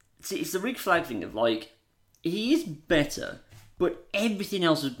 see, it's the Rick Flag thing of, like, he is better, but everything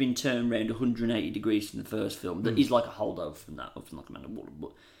else has been turned around 180 degrees from the first film. That is like a holdover from that, from like Amanda Waller.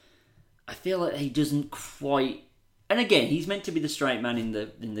 But I feel like he doesn't quite. And again, he's meant to be the straight man in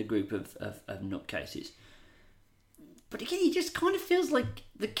the group of nutcases. But again, he just kind of feels like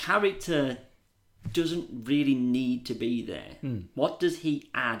the character doesn't really need to be there. What does he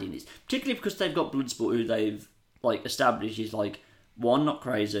add in this? Particularly because they've got Bloodsport, who they've like established is like, one, not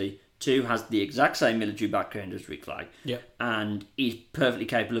crazy, two, has the exact same military background as Rick Flag, and is perfectly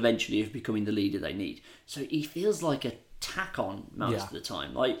capable eventually of becoming the leader they need. So he feels like a tack on most of the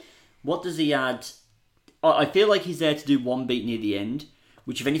time. Like, what does he add? I feel like he's there to do one beat near the end,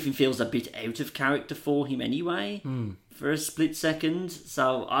 which if anything feels a bit out of character for him anyway, for a split second.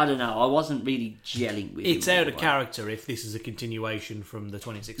 So, I don't know, I wasn't really gelling with him. It's out of character if this is a continuation from the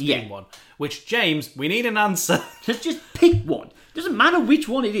 2016 one. Which, James, we need an answer. Just pick one. Doesn't matter which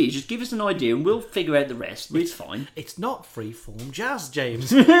one it is, just give us an idea and we'll figure out the rest. It's fine. It's not freeform jazz,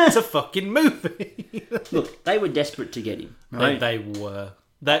 James. It's a fucking movie. Look, they were desperate to get him. Right? They were.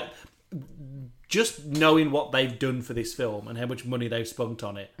 Just knowing what they've done for this film and how much money they've spent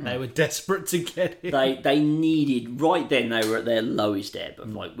on it, they were desperate to get it. They needed, right then they were at their lowest ebb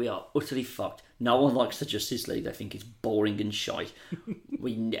of like, we are utterly fucked. No one likes the Justice League. They think it's boring and shite.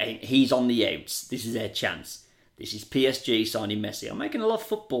 He's on the outs. This is their chance. This is PSG signing Messi. I'm making a lot of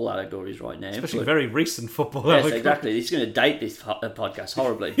football allegories right now. Especially very recent football Yes, allegories. exactly. He's going to date this podcast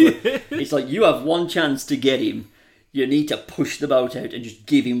horribly. But it's like, you have one chance to get him. You need to push the boat out and just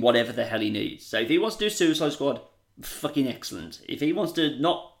give him whatever the hell he needs. So if he wants to do Suicide Squad, fucking excellent. If he wants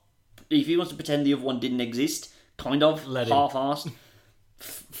to pretend the other one didn't exist, kind of half-assed,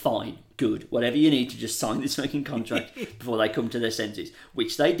 fine, good. Whatever you need to just sign this fucking contract before they come to their senses,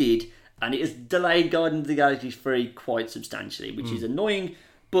 which they did, and it has delayed Guardians of the Galaxy 3 quite substantially, which is annoying.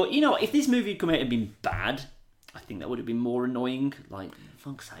 But you know, if this movie had come out and been bad, I think that would have been more annoying. Like,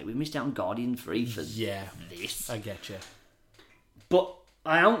 fuck's sake, we missed out on Guardian 3 for this. I get you. But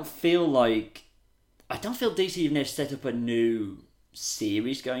I don't feel DC have now set up a new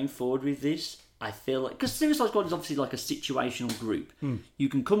series going forward with this. I feel like, because Suicide Squad is obviously like a situational group. You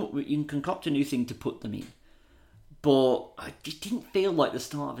can concoct a new thing to put them in. But it didn't feel like the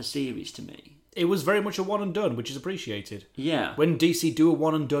start of a series to me. It was very much a one and done, which is appreciated. Yeah. When DC do a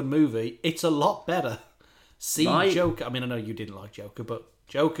one and done movie, it's a lot better. Joker. I mean, I know you didn't like Joker, but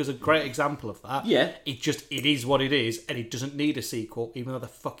Joker's a great example of that. Yeah. It is what it is, and it doesn't need a sequel, even though they're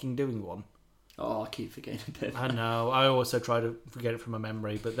fucking doing one. Oh, I keep forgetting about I that. know. I also try to forget it from my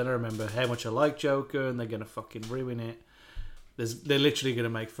memory, but then I remember how much I like Joker, and they're gonna fucking ruin it. They're literally gonna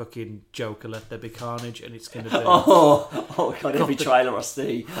make fucking Joker Let There Be Carnage, and it's gonna be. Oh God! Every trailer I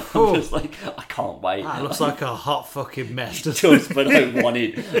see, Oh. I'm just like, I can't wait. That looks like a hot fucking mess. It does, but I want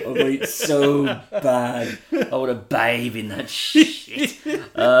it. I want it so bad. I want to bathe in that shit.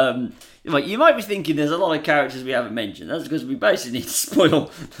 You might be thinking there's a lot of characters we haven't mentioned. That's because we basically need to spoil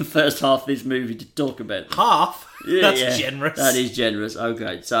the first half of this movie to talk about them. Half? Yeah, That's generous. That is generous.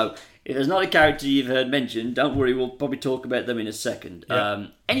 Okay, so if there's not a character you've heard mentioned, don't worry, we'll probably talk about them in a second. Yeah.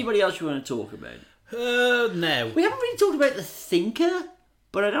 Anybody else you want to talk about? No. We haven't really talked about the Thinker,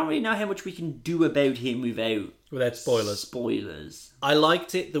 but I don't really know how much we can do about him Without spoilers. Spoilers. I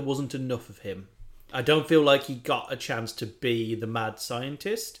liked it. There wasn't enough of him. I don't feel like he got a chance to be the mad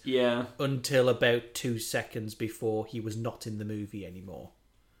scientist Yeah. until about 2 seconds before he was not in the movie anymore.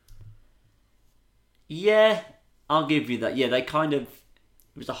 Yeah, I'll give you that. Yeah, they kind of...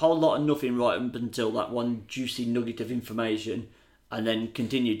 It was a whole lot of nothing right up until that one juicy nugget of information, and then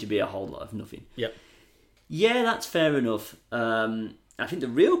continued to be a whole lot of nothing. Yep. Yeah, that's fair enough. I think the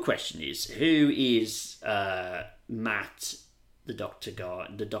real question is, who is Matt, the Doctor guy,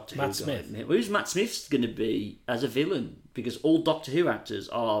 the Doctor Who Matt guy? Smith. Who's Matt Smith's going to be as a villain? Because all Doctor Who actors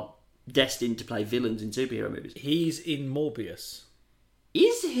are destined to play villains in superhero movies. He's in Morbius.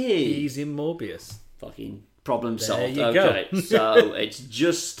 Is he? He's in Morbius. Fucking problem There solved. you Okay, go. so it's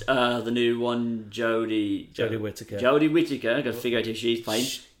just the new one, Jodie Whittaker. Jodie Whittaker. Got to figure out who she's playing.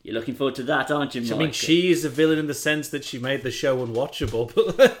 You're looking forward to that, aren't you, Mike? I mean, she is a villain in the sense that she made the show unwatchable,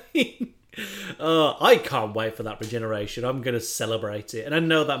 but I can't wait for that regeneration. I'm going to celebrate it. And I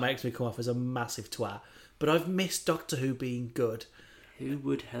know that makes me come off as a massive twat, but I've missed Doctor Who being good. Who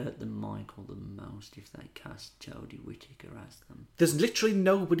would hurt them, Michael, the most if they cast Jodie Whittaker as them? There's literally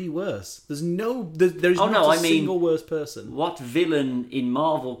nobody worse. There's there's Oh, not no, a I mean- single worse person. What villain in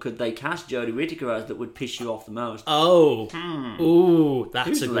Marvel could they cast Jodie Whittaker as that would piss you off the most? Oh. Ooh, that's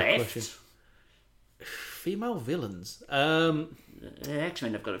Who's a good left? question. Female villains. The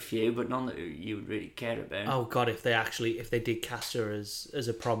X-Men have got a few, but none that you would really care about. Oh god, if they did cast her as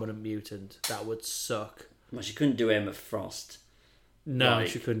a prominent mutant, that would suck. Well, she couldn't do Emma Frost. No, Like,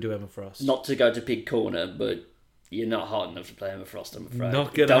 she couldn't do Emma Frost. Not to go to Pig Corner, but you're not hot enough to play Emma Frost, I'm afraid.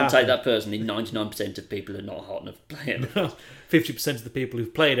 Not gonna Don't happen. take that personally. 99% of people are not hot enough to play Emma Frost. 50% of the people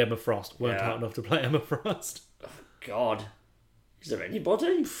who've played Emma Frost weren't Yeah. hot enough to play Emma Frost. God. Is there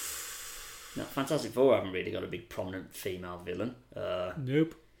anybody? No, Fantastic Four haven't really got a big prominent female villain.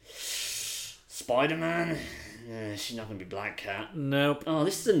 Nope. Spider-Man? She's not going to be Black Cat. Nope. Oh,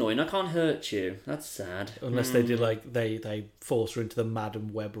 this is annoying. I can't hurt you. That's sad. Unless they did they force her into the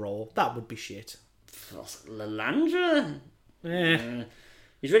Madam Web role. That would be shit. Lalandra?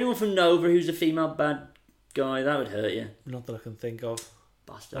 Is there anyone from Nova who's a female bad guy? That would hurt you. Not that I can think of.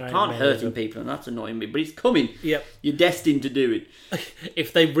 Bastard. I Right, can't maybe. hurt people, and that's annoying me. But it's coming. Yep. You're destined to do it.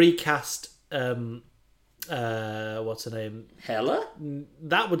 If they recast what's her name? Hella?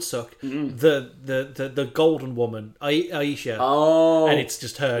 That would suck. The golden woman, Aisha. Oh. And it's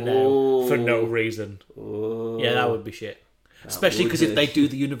just her now for no reason. Yeah, that would be shit. Especially because if they do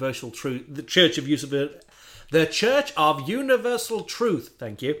the Universal Truth, the Church of Universal Truth,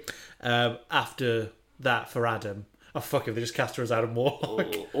 thank you, after that for Adam. Oh fuck, if they just cast her as Adam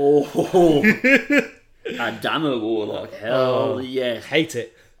Warlock. Oh. Adama Warlock. Hell yes. Hate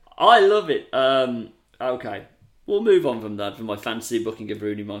it. I love it. Okay. We'll move on from that, from my fantasy booking of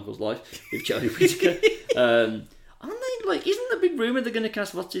Rooney Michael's life with Jodie Whittaker. Aren't they, like, isn't the big rumour they're going to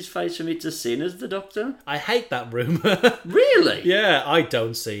cast what's-his-face from It's a Sin as the Doctor? I hate that rumour. Really? Yeah, I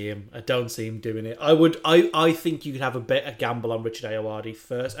don't see him. I don't see him doing it. I think you could have a better gamble on Richard Ayoade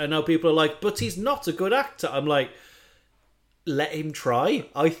first. I know people are like, but he's not a good actor. I'm like, let him try.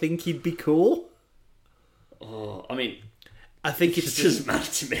 I think he'd be cool. Oh, I mean, I think it it's doesn't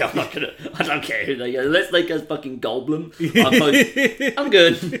matter to me. I don't care who they go. Let's they cast fucking Goldblum. I'm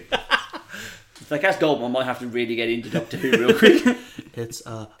good. If they cast Goldblum, I might have to really get into Doctor Who real quick. it's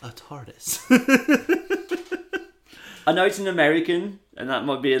a TARDIS. I know it's an American, and that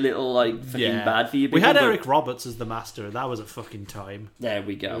might be a little fucking bad for you. We had but- Eric Roberts as the Master, and that was a fucking time. There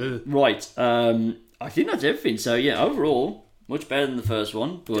we go. Ugh. Right. I think that's everything. So yeah, overall, much better than the first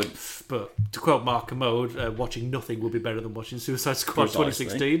one, but But to quote Mark Commode, watching nothing will be better than watching Suicide Squad Precisely.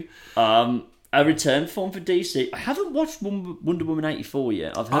 2016. a return form for DC. I haven't watched Wonder Woman 84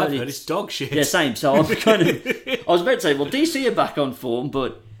 yet. I've heard, it's dog shit. Yeah, same. So I'm kind of. I was about to say, well, DC are back on form,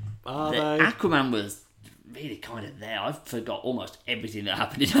 but Are the they? Aquaman was really kind of there. I forgot almost everything that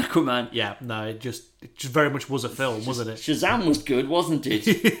happened in Aquaman. Yeah, no, it just very much was a film, wasn't it? Shazam was good, wasn't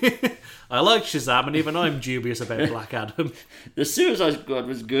it? I like Shazam, and even I'm dubious about Black Adam. The Suicide Squad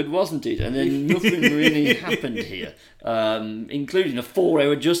was good, wasn't it? And then nothing really happened here, including a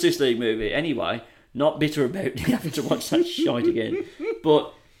 4-hour Justice League movie. Anyway, not bitter about having to watch that shite again.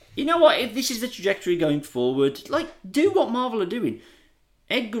 But you know what? If this is the trajectory going forward, like, do what Marvel are doing.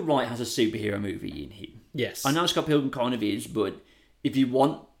 Edgar Wright has a superhero movie in him. Yes. I know Scott Pilgrim kind of is, but if you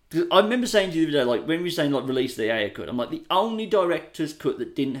want... I remember saying to you the other day, like, when we were saying, like, release the AI cut, I'm like, the only director's cut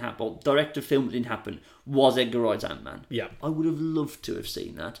that didn't happen, or director film that didn't happen, was Edgar Wright's Ant-Man. Yeah. I would have loved to have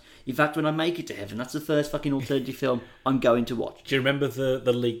seen that. In fact, when I make it to heaven, that's the first fucking alternative film I'm going to watch. Do you remember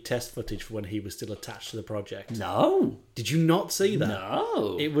the leaked test footage for when he was still attached to the project? No. Did you not see that?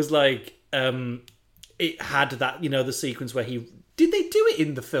 No. It was like, it had that, the sequence where he... Did they do it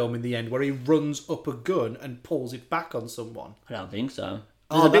in the film in the end, where he runs up a gun and pulls it back on someone? I don't think so.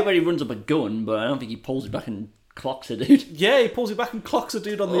 There's a bit where he runs up a gun, but I don't think he pulls it back and clocks a dude. Yeah, he pulls it back and clocks a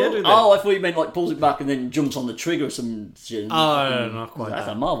dude on the head with it. Oh, I thought you meant like pulls it back and then jumps on the trigger or some shit. Oh, no, not quite That's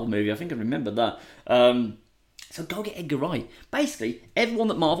that. a Marvel movie. I think I remember that. So go get Edgar Wright. Basically, everyone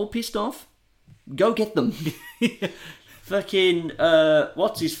that Marvel pissed off, go get them. Fucking,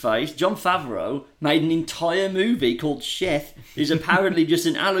 what's his face? Jon Favreau made an entire movie called Chef. Is apparently just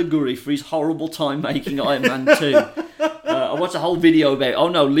an allegory for his horrible time making Iron Man 2. I watched a whole video about it. Oh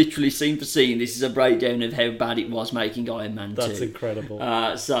no, literally scene for scene, this is a breakdown of how bad it was making Iron Man 2. That's incredible.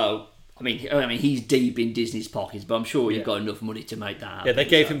 So, I mean, he's deep in Disney's pockets, but I'm sure you've got enough money to make that happen. Yeah, they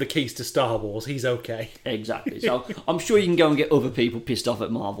gave him the keys to Star Wars. He's okay. Exactly. So I'm sure you can go and get other people pissed off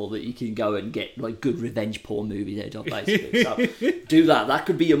at Marvel that you can go and get like good revenge porn movies out of, basically. So do that. That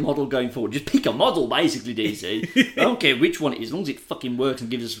could be your model going forward. Just pick a model, basically, DC. I don't care which one it is, as long as it fucking works and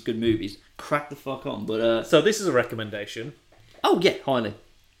gives us good movies. Crack the fuck on. But So this is a recommendation. Oh yeah, highly.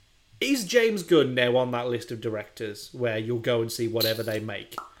 Is James Gunn now on that list of directors where you'll go and see whatever they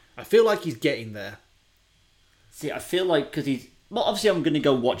make? I feel like he's getting there. See, I feel like because he's... Well, obviously I'm going to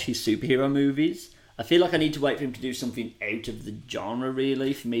go watch his superhero movies. I feel like I need to wait for him to do something out of the genre,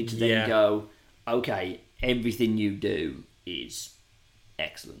 really, for me to then go, okay, everything you do is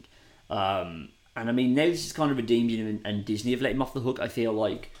excellent. And I mean, now this is kind of redeemed him and Disney have let him off the hook. I feel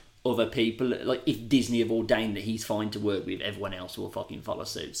like other people, like if Disney have ordained that he's fine to work with, everyone else will fucking follow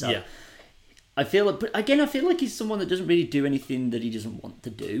suit. So Yeah. I feel like, but again, I feel like he's someone that doesn't really do anything that he doesn't want to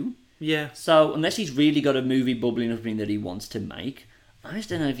do. Yeah. So unless he's really got a movie bubbling up in that he wants to make, I just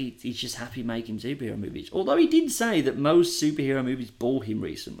don't know if he's just happy making superhero movies. Although he did say that most superhero movies bore him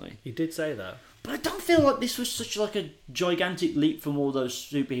recently. He did say that. But I don't feel like this was such like a gigantic leap from all those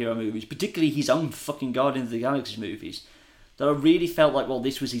superhero movies, particularly his own fucking Guardians of the Galaxy movies, that I really felt like, well,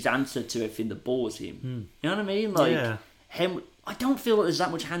 this was his answer to everything that bores him. You know what I mean? Like, I don't feel like there's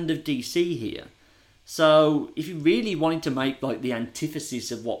that much hand of DC here. So if you really wanted to make like the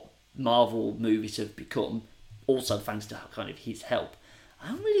antithesis of what Marvel movies have become, also thanks to kind of his help, I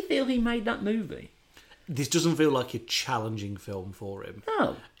don't really feel he made that movie. This doesn't feel like a challenging film for him.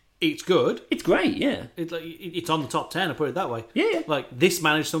 No. It's good. It's great, yeah. It's on the top 10, I'll put it that way. Yeah. Like, this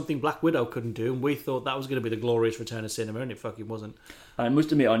managed something Black Widow couldn't do, and we thought that was going to be the glorious return of cinema, and it fucking wasn't. I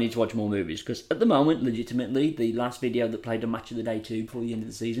must admit, I need to watch more movies, because at the moment, legitimately, the last video that played on Match of the Day 2 before the end of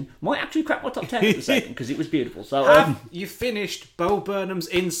the season might actually crack my top 10 at the second, because it was beautiful. So Have you finished Bo Burnham's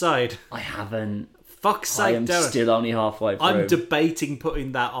Inside? I haven't. Fuck's I sake, am Darren. still only halfway through. I'm debating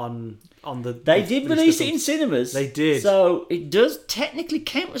putting that on the... They did release it in cinemas. They did. So it does technically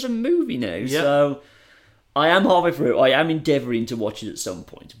count as a movie now. So I am halfway through. I am endeavouring to watch it at some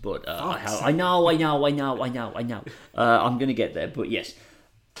point. But I know. I'm going to get there. But yes,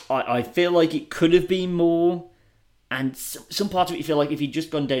 I feel like it could have been more. And some parts of it you feel like if he'd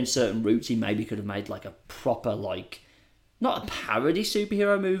just gone down certain routes, he maybe could have made like a proper, like... Not a parody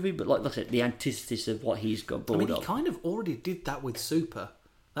superhero movie, but like I said, the antithesis of what he's got bored he of. kind of already did that with Super.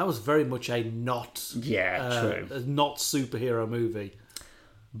 That was very much a not... True. A not superhero movie.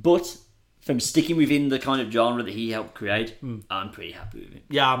 But from sticking within the kind of genre that he helped create, I'm pretty happy with it.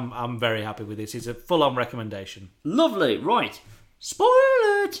 Yeah, I'm very happy with this. It's a full-on recommendation. Lovely. Right. Spoil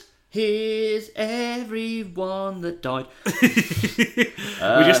it. Here's everyone that died. We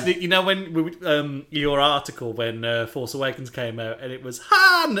just need, when your article when Force Awakens came out and it was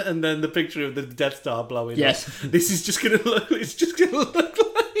Han, and then the picture of the Death Star blowing. Yes. up. This is just gonna look. It's just gonna look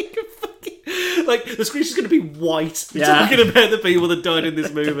like a fucking, like the screen's just gonna be white. Yeah. Talking about the people that died in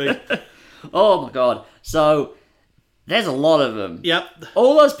this movie. Oh my god. So There's a lot of them. Yep.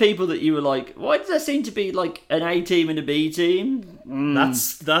 All those people that you were like, why does there seem to be like an A team and a B team?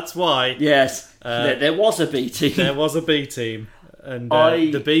 That's why. Yes, there was a B team. There was a B team. And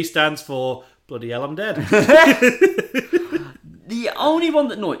the B stands for bloody hell, I'm dead. The only one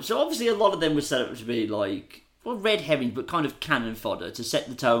that annoyed... So obviously a lot of them were set up to be like... Well, red herrings, but kind of cannon fodder to set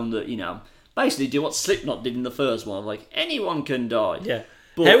the tone that, you know... Basically do what Slipknot did in the first one. Like, anyone can die. Yeah.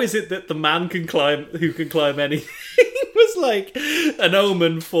 But, how is it that the man who can climb anything was like an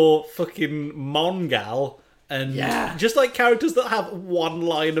omen for fucking Mongal and just like characters that have one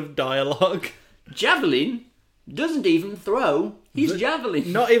line of dialogue. Javelin doesn't even throw his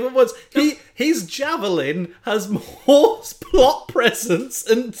javelin. Not even once. His javelin has more plot presence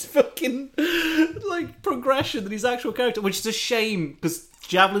and fucking like progression than his actual character, which is a shame because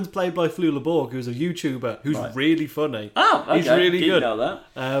Javelin's played by Flula Borg, who's a YouTuber who's really funny. Oh, okay. He's really Didn't good. know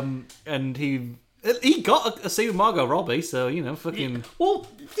that. And he got a scene with Margot Robbie, so you know, fucking. Well,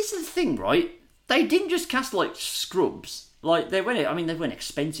 this is the thing, right? They didn't just cast like scrubs. Like they weren't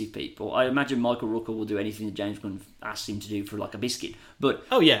expensive people. I imagine Michael Rooker will do anything that James Gunn asks him to do for like a biscuit. But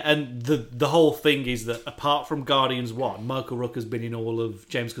oh yeah, and the whole thing is that apart from Guardians 1, Michael Rooker's been in all of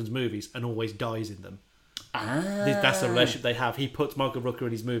James Gunn's movies and always dies in them. That's the relationship they have. He puts Michael Rooker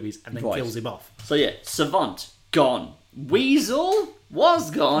in his movies and then kills him off. So yeah, Savant gone. Weasel was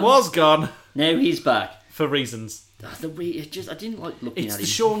gone. Now he's back for reasons. I didn't like looking It's at the him.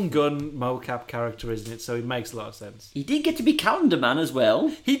 Sean Gunn mocap character, isn't it? So it makes a lot of sense. He did get to be Calendar Man as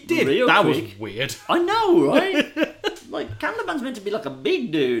well. He did. That was weird. I know, right? Like Calendar Man's meant to be like a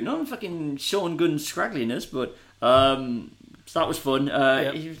big dude, not fucking Sean Gunn scraggliness, but so that was fun.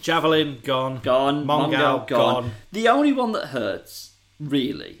 Javelin gone. Mongal gone. The only one that hurts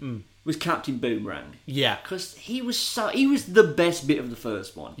really was Captain Boomerang. Yeah, because he was the best bit of the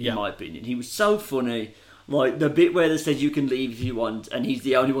first one, in my opinion. He was so funny. Like the bit where they said you can leave if you want, and he's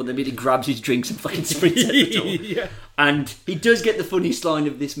the only one that immediately grabs his drinks and fucking sprints out the door. Yeah. And he does get the funniest line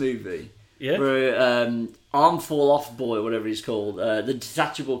of this movie. Yeah. Where Arm Fall Off Boy, or whatever he's called, the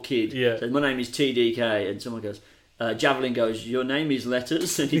detachable kid, says, "My name is TDK," and someone goes, Javelin goes, "Your name is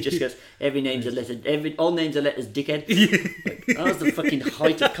letters," and he just goes, "Every name's a letter. All names are letters, dickhead." Like, that was the fucking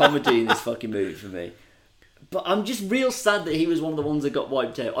height of comedy in this fucking movie for me. But I'm just real sad that he was one of the ones that got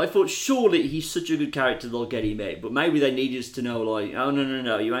wiped out. I thought surely he's such a good character they'll get him out. But maybe they need us to know, like, oh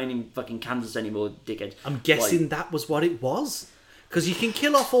no, you ain't in fucking Kansas anymore, dickhead. I'm guessing that was what it was. Because you can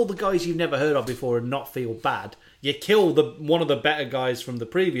kill off all the guys you've never heard of before and not feel bad. You kill one of the better guys from the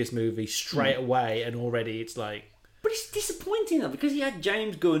previous movie straight away, and already it's like... But it's disappointing though, because he had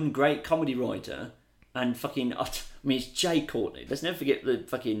James Gunn, great comedy writer, and fucking... I mean, it's Jay Courtney. Let's never forget the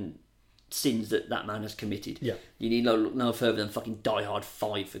fucking... sins that man has committed. Yeah. You need look no further than fucking Die Hard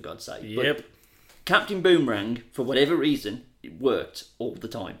 5, for God's sake. Yep. But Captain Boomerang, for whatever reason, it worked all the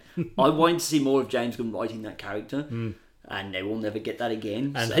time. I wanted to see more of James Gunn writing that character, and they will never get that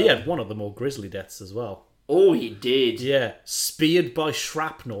again. And he had one of the more grisly deaths as well. Oh, he did. Yeah. Speared by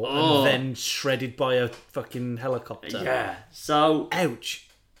shrapnel and then shredded by a fucking helicopter. Yeah. So... Ouch.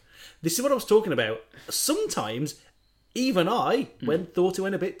 This is what I was talking about. Sometimes... even I thought it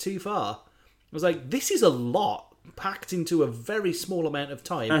went a bit too far. I was like, this is a lot packed into a very small amount of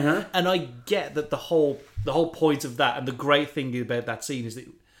time. And I get that the whole point of that, and the great thing about that scene is that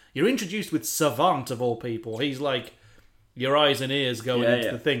you're introduced with Savant of all people. He's like your eyes and ears going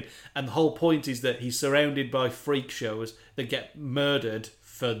into the thing. And the whole point is that he's surrounded by freak shows that get murdered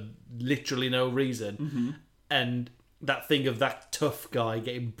for literally no reason. And that thing of that tough guy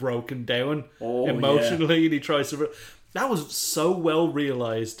getting broken down emotionally, and he tries to... That was so well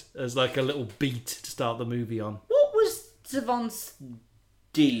realised as like a little beat to start the movie on. What was Savant's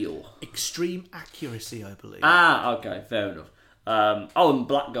deal? Extreme accuracy, I believe. Ah, okay, fair enough. And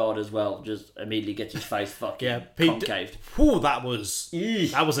Blackguard as well, just immediately gets his face fucking concaved. That was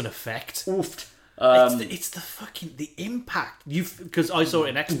an effect. Oofed. It's the fucking the impact. Because I saw it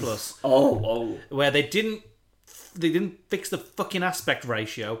in X Plus. Where they didn't fix the fucking aspect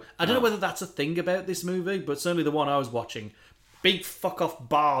ratio. I don't know whether that's a thing about this movie, but certainly the one I was watching, big fuck off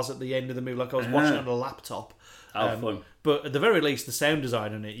bars at the end of the movie, like I was watching it on a laptop. Fun. But at the very least, the sound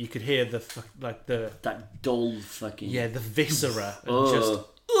design on it, you could hear that dull fucking the viscera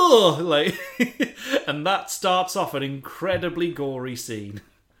and and that starts off an incredibly gory scene.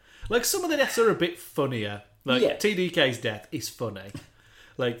 Like some of the deaths are a bit funnier. Like TDK's death is funny.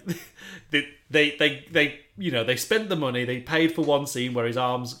 Like they spent the money, they paid for one scene where his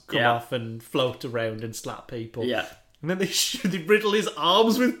arms come off and float around and slap people. Yeah. And then they riddle his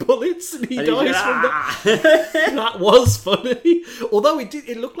arms with bullets, and he dies from "Ah!" that. That was funny. Although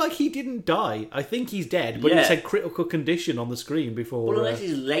it looked like he didn't die. I think he's dead, but Yeah. it said critical condition on the screen before. Well, unless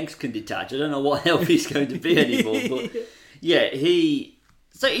his legs can detach, I don't know what help he's going to be anymore. But yeah,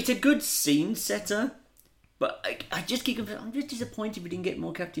 so it's a good scene setter. But I just keep going, I'm just disappointed we didn't get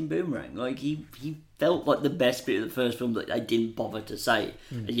more Captain Boomerang. Like, he felt like the best bit of the first film that they didn't bother to say.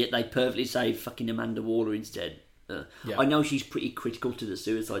 And yet they perfectly say fucking Amanda Waller instead. Yeah. I know she's pretty critical to the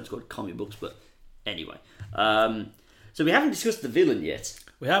Suicide Squad comic books, but anyway. So we haven't discussed the villain yet.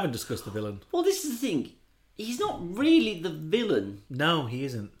 We haven't discussed the villain. Well, this is the thing. He's not really the villain. No, he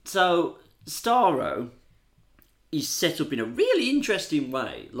isn't. So, Starro is set up in a really interesting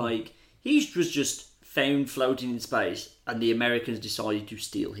way. Like, he was just found floating in space, and the Americans decided to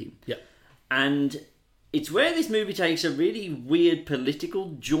steal him. Yeah. And it's where this movie takes a really weird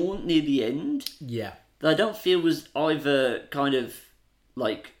political jaunt near the end Yeah. that I don't feel was either kind of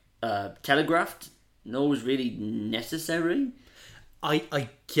like telegraphed nor was really necessary. I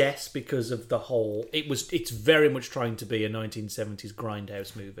guess because of the whole, it's very much trying to be a 1970s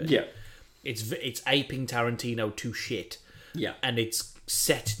grindhouse movie. Yeah. It's aping Tarantino to shit. Yeah. And it's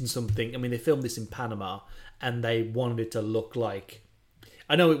set in something. I mean, they filmed this in Panama, and they wanted it to look like.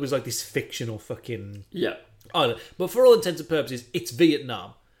 I know it was like this fictional fucking. Yeah. Oh, but for all intents and purposes, it's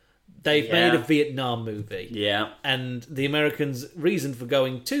Vietnam. They've Yeah. made a Vietnam movie. Yeah. And the Americans' reason for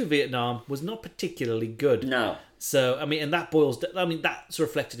going to Vietnam was not particularly good. No. So, I mean, and that that's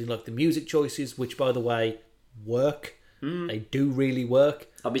reflected in like the music choices, which, by the way, work. They do really work.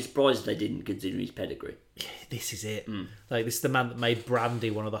 I'd be surprised if they didn't, considering his pedigree. This is it. Like, this is the man that made Brandy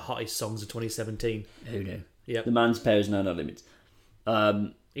one of the hottest songs of 2017. Who knew? Yep. The man's powers know no limits.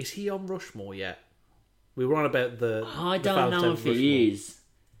 Is he on Rushmore yet? We were on about the. I the don't know Fountain if of Rushmore. he is.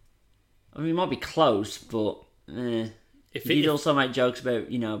 I mean, he might be close, but If he'd it- also make jokes about,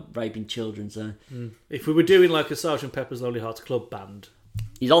 raping children, so... If we were doing like a Sgt. Pepper's Lonely Hearts Club Band,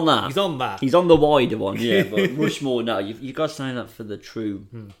 He's on that. he's on that. He's on the wider one, yeah, but Rushmore, no. You've got to sign up for the true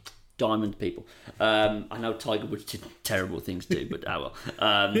diamond people. I know Tiger Woods did terrible things too, but oh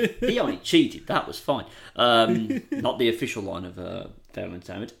well. He only cheated. That was fine. Not the official line of Fair and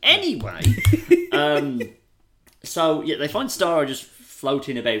Entertainment. Anyway, so yeah, they find Starro just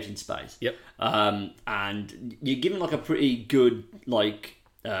floating about in space. Yep. And you're given like a pretty good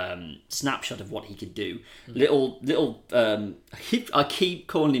snapshot of what he could do. Little I keep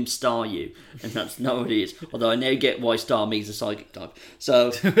calling him Star You, and that's not what he is. Although I now get why Star means a psychic type.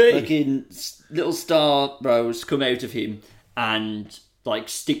 So fucking little star rows come out of him and like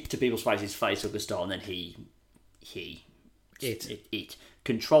stick to people's faces, face like a star, and then it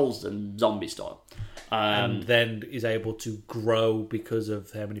controls them zombie style. And then is able to grow because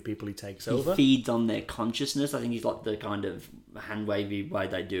of how many people he takes over. He feeds on their consciousness. I think he's like the kind of hand wavy way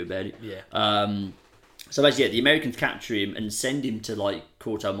they do about it. Yeah. So basically, the Americans capture him and send him to like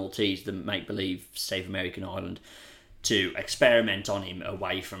Corto Maltese, the make-believe safe American island, to experiment on him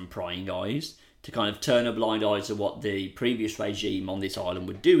away from prying eyes, to kind of turn a blind eye to what the previous regime on this island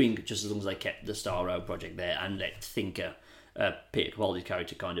were doing, just as long as they kept the Starro project there and let Thinker, Peter Capaldi's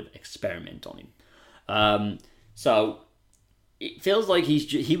character, kind of experiment on him. So it feels like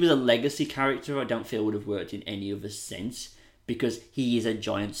he was a legacy character. I don't feel would have worked in any other sense, because he is a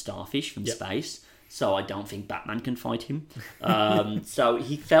giant starfish from space. So I don't think Batman can fight him. So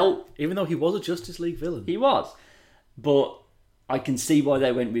he felt, Even though he was a Justice League villain. he was, but I can see why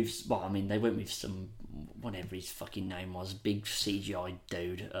they went with. Well, I mean, they went with some, whatever his fucking name was, big CGI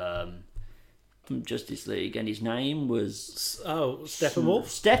dude from Justice League, and his name was Steppenwolf?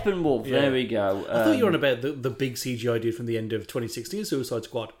 Steppenwolf. Yeah. There we go. I thought you were on about the big CGI dude from the end of 2016 Suicide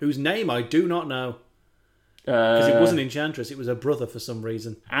Squad, whose name I do not know. Because it wasn't Enchantress, it was a brother for some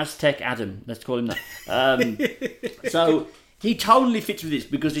reason. Aztec Adam, let's call him that. So he totally fits with this,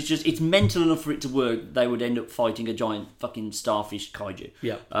 because it's mental enough for it to work. They would end up fighting a giant fucking starfish kaiju.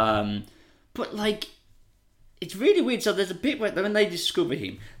 Yeah. But like, it's really weird. So there's a bit where when they discover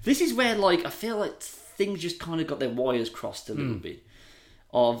him, this is where like I feel like things just kind of got their wires crossed a little bit.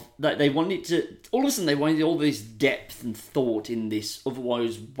 Of that they wanted to, all of a sudden they wanted all this depth and thought in this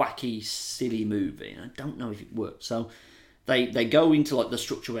otherwise wacky, silly movie, and I don't know if it worked. So they go into like the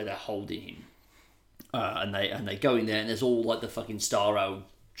structure where they're holding him, and they go in there, and there's all like the fucking Starro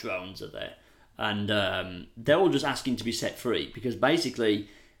drones are there, and they're all just asking to be set free, because basically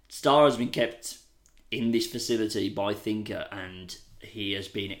Starro's been kept in this facility by Thinker, and he has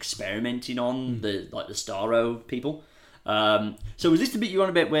been experimenting on the Starro people. So was this the bit you were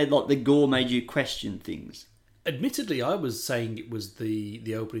on about where like the gore made you question things? Admittedly, I was saying it was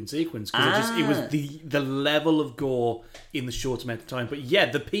the opening sequence because it was the level of gore in the short amount of time. But yeah,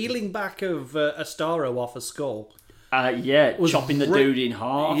 the peeling back of a Starro off a skull. Chopping the dude in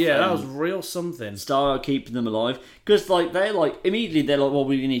half. Yeah, that was real something. Starro keeping them alive because immediately they're like, well,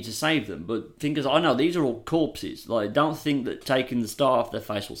 we need to save them. But thinkers, I know these are all corpses. Like, don't think that taking the star off their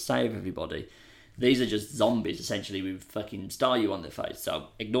face will save everybody. These are just zombies essentially with fucking Staryu on their face. So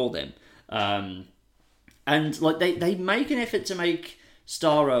ignore them. And like they make an effort to make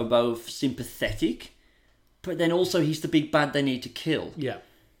Starro both sympathetic, but then also he's the big bad they need to kill. Yeah.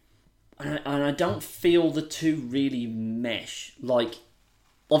 And I don't feel the two really mesh. Like,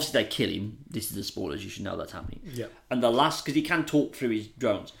 obviously they kill him. This is the spoilers. You should know that's happening. Yeah. And the last, because he can talk through his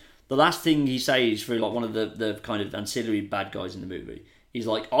drones. The last thing he says for like one of the kind of ancillary bad guys in the movie, he's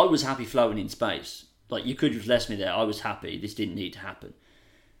like, "I was happy floating in space. Like, you could have left me there. I was happy. This didn't need to happen."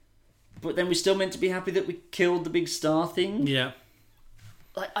 But then we're still meant to be happy that we killed the big star thing. Yeah.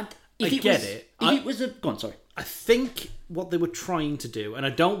 Like, I get it. It was a... Go on, sorry. I think what they were trying to do, and I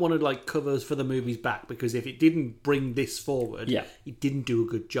don't want to like cover for the movie's back because if it didn't bring this forward, it didn't do a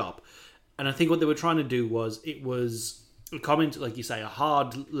good job. And I think what they were trying to do was it was a comment, like you say, a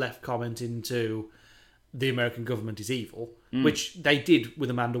hard left comment into the American government is evil, which they did with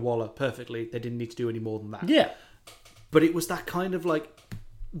Amanda Waller perfectly. They didn't need to do any more than that. Yeah. But it was that kind of like,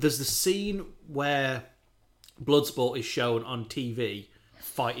 there's the scene where Bloodsport is shown on TV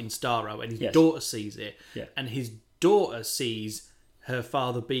fighting Starro, and his daughter sees it, and his daughter sees her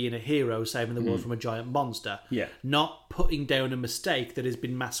father being a hero, saving the world from a giant monster, not putting down a mistake that has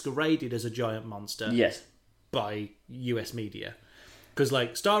been masqueraded as a giant monster by US media. Because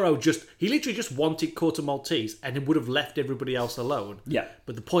like Starro he literally just wanted Corto Maltese and it would have left everybody else alone. Yeah.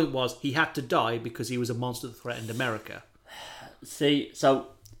 But the point was he had to die because he was a monster that threatened America. See, so...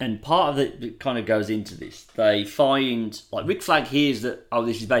 And part of it kind of goes into this. They find, like, Rick Flag hears that,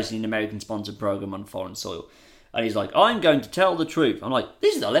 this is basically an American-sponsored program on foreign soil. And he's like, I'm going to tell the truth. I'm like,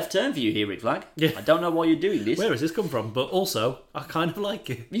 this is a left turn for you here, Rick Flag. Yeah. I don't know why you're doing this. Where has this come from? But also, I kind of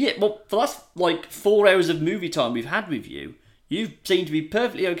like it. Yeah, well, for the last, 4 hours of movie time we've had with you, you seem to be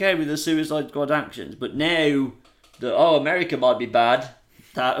perfectly okay with the Suicide Squad actions. But now that, America might be bad...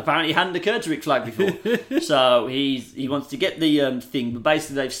 That apparently hadn't occurred to Rick Flag before. So he wants to get the thing, but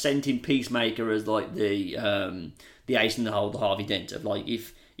basically they've sent him Peacemaker as like the ace in the hole, the Harvey Dent of like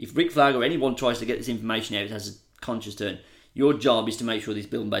if Rick Flag or anyone tries to get this information out, it has a conscious turn. Your job is to make sure this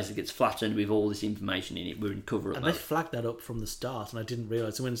building basically gets flattened with all this information in it. We're in cover-up mode. And they flagged that up from the start, and I didn't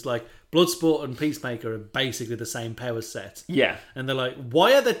realise. So when it's like, Bloodsport and Peacemaker are basically the same power set. Yeah. And they're like,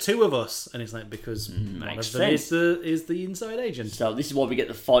 why are there two of us? And it's like, because one of them is the inside agent. So this is why we get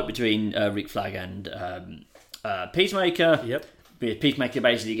the fight between Rick Flag and Peacemaker. Yep. Peacemaker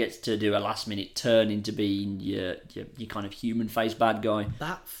basically gets to do a last-minute turn into being your kind of human-faced bad guy.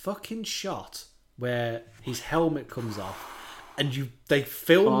 That fucking shot where his helmet comes off, and they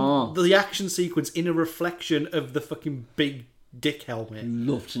film the action sequence in a reflection of the fucking big dick helmet.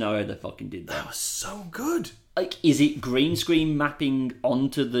 Love to know how they fucking did that. That was so good. Like, is it green screen mapping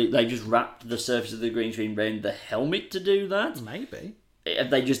onto they just wrapped the surface of the green screen around the helmet to do that? Maybe.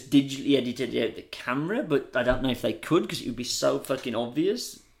 Have they just digitally edited out the camera? But I don't know if they could, because it would be so fucking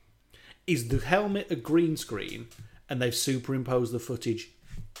obvious. Is the helmet a green screen, and they've superimposed the footage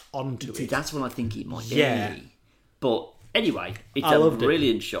onto it? That's what I think it might be. Yeah. But... Anyway, it's a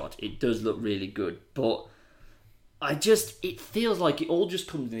brilliant shot. It does look really good. But it feels like it all just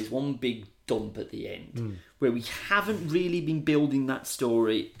comes in this one big dump at the end where we haven't really been building that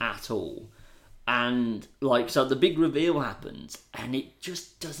story at all. And, so the big reveal happens and it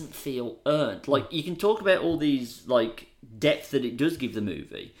just doesn't feel earned. Like, you can talk about all these, depth that it does give the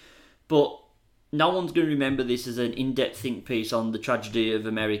movie, but no one's going to remember this as an in-depth think piece on the tragedy of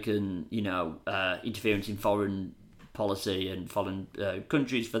American, interference in foreign policy and foreign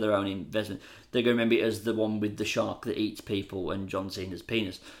countries for their own investment. They're going to remember it as the one with the shark that eats people and John Cena's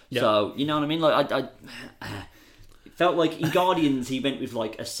penis. Yep. So, you know what I mean? Like, I it felt like in Guardians he went with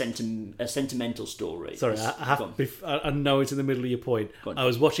a sentimental story. Sorry, I know it's in the middle of your point. I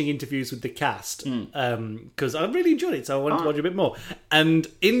was watching interviews with the cast because I really enjoyed it, so I wanted to watch a bit more. And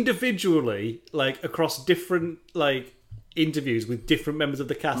individually, across different interviews with different members of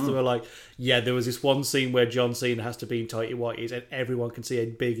the cast who were like, yeah, there was this one scene where John Cena has to be in tighty whities and everyone can see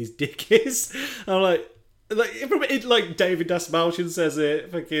how big his dick is. And I'm like David Dasmalchian says it,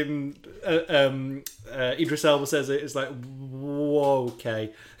 fucking Idris Elba says it. It's like, whoa,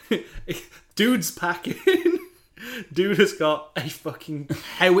 okay. Dude's packing. Dude has got a fucking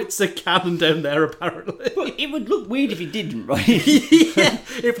howitzer cannon down there, apparently. But it would look weird if he didn't, right? Yeah.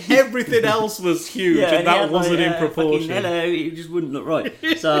 If everything else was huge and he that had, wasn't in fucking proportion. hello, it just wouldn't look right.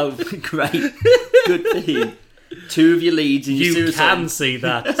 So great, good for him. 2 of your leads in your You Suicide. can see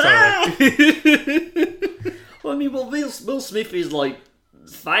that. Sorry. Well, I mean, Will Smith is like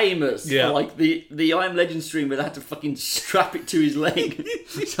famous Yeah. for like the I Am Legend stream where they had to fucking strap it to his leg.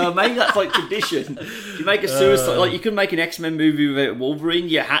 So maybe that's like tradition. If you make a Suicide, like you could make an X-Men movie without Wolverine,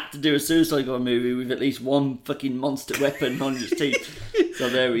 you had to do a Suicide Squad movie with at least one fucking monster weapon on his teeth. So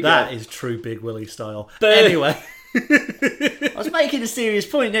there we That go. is true Big Willie style. But- Anyway. I was making a serious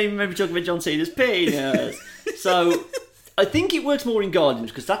point. Now you remember talking about John Cena's penis. So I think it works more in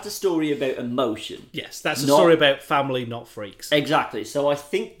Guardians because that's a story about emotion. Yes, that's a Not- story about family, not freaks. Exactly. So I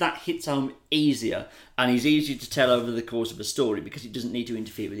think that hits home easier and is easier to tell over the course of a story because it doesn't need to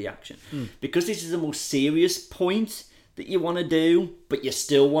interfere with the action. Because this is a more serious point that you want to do, but you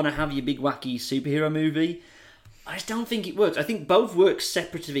still want to have your big wacky superhero movie, I just don't think it works. I think both work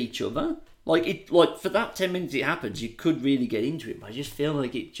separate of each other. Like for that 10 minutes it happens, you could really get into it, but I just feel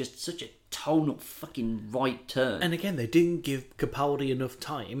like it's just such a tonal fucking right turn. And again, they didn't give Capaldi enough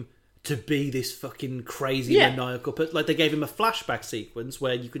time to be this fucking crazy Yeah. maniacal. But like they gave him a flashback sequence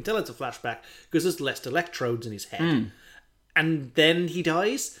where you can tell it's a flashback because there's less electrodes in his head, and then he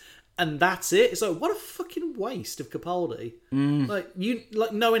dies, and that's it. So what a fucking waste of Capaldi. Like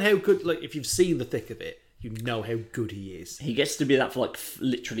knowing how good. Like if you've seen the thick of it, you know how good he is. He gets to be that for like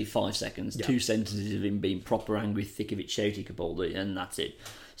literally 5 seconds. 2 sentences of him being proper angry, thick of it, shouty Capaldi, and that's it.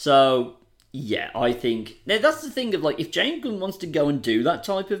 So, yeah, I think... Now, that's the thing of, like, if James Gunn wants to go and do that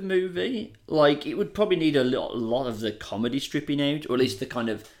type of movie, like, it would probably need a lot of the comedy stripping out, or at least the kind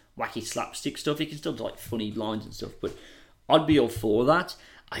of wacky slapstick stuff. He can still do, like, funny lines and stuff, but I'd be all for that.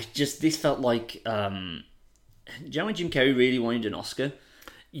 This felt like... Do you know when Jim Carrey really wanted an Oscar?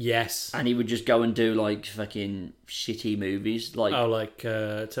 Yes. And he would just go and do, like, fucking shitty movies. Like,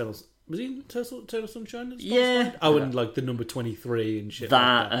 Eternal... Was he in Eternal Sunshine? Yeah. Oh, and like the number 23 and shit.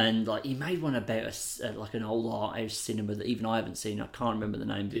 that, like that. and like he made one about like an old art house cinema that even I haven't seen. I can't remember the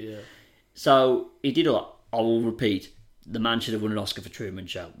name of it. Yeah. So he did a lot. I will repeat: the man should have won an Oscar for Truman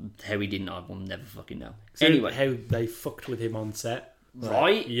Show. How he didn't, I will never fucking know. So Anyway, how they fucked with him on set.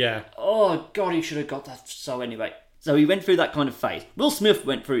 right? Yeah. Oh god, he should have got that. So anyway, so he went through that kind of phase. Will Smith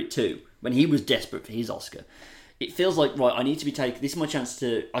went through it too when he was desperate for his Oscar. It feels like, right, I need to be taken... This is my chance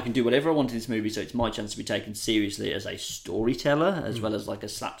to... I can do whatever I want in this movie, so it's my chance to be taken seriously as a storyteller, as well as like a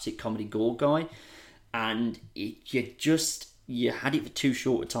slapstick comedy gore guy. And you had it for too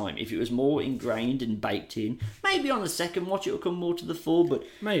short a time. If it was more ingrained and baked in, maybe on the second watch it'll come more to the fore, but...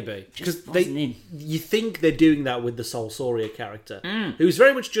 Maybe. Just Because wasn't in. you think they're doing that with the Sol Soria character, who's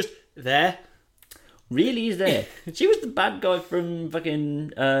very much just there. Really is there. She was the bad guy from fucking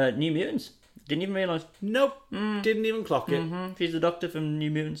New Mutants. Didn't even realise. Nope. Didn't even clock it. She's the Doctor from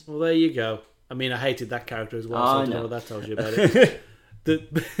New Mutants. Well, there you go. I mean, I hated that character as well, so I don't know what that tells you about it.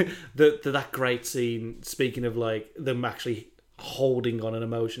 That great scene, speaking of like them actually holding on an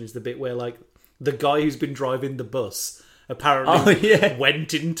emotion, is the bit where like the guy who's been driving the bus apparently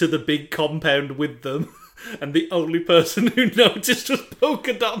went into the big compound with them, and the only person who noticed was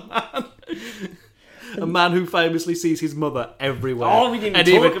Polka Dot Man. A man who famously sees his mother everywhere. Oh, we didn't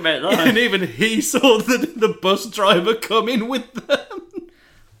even talk about that. And even he saw the bus driver come in with them.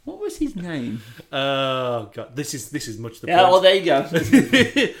 What was his name? Oh god, this is much the Yeah, well, point. there you go.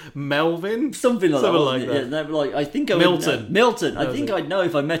 Melvin, Something like Something that. like that. Yeah, no, like I think I Milton. Would, Milton. I think I'd know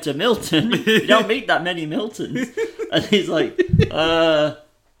if I met a Milton. You don't meet that many Miltons. And he's like,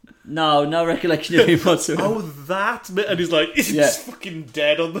 no recollection of him whatsoever. oh that, and he's like, he's Yeah. fucking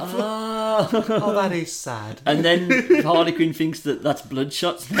dead on the floor. Oh, that is sad. And then Harley Quinn thinks that that's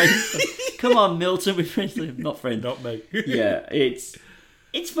Bloodshot's name. Come on, Milton, we're friends. Not friends. Not me. Yeah, it's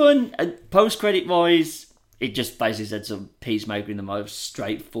fun. Post credit wise, it just basically said some Peacemaker in the most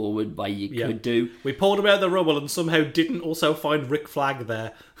straightforward way you could do. We pulled him out of the rubble and somehow didn't also find Rick Flag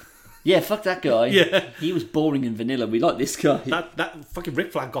there. Yeah, fuck that guy. Yeah. He was boring and vanilla. We like this guy. That fucking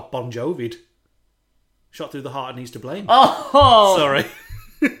Rick Flag got Bon Jovi'd. Shot through the heart and he's to blame. Oh! Sorry.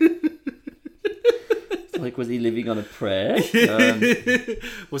 Like, was he living on a prayer?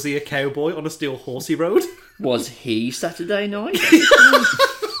 Was he a cowboy on a steel horsey road? Was he Saturday night? I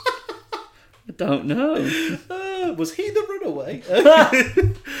don't know. Was he the runaway?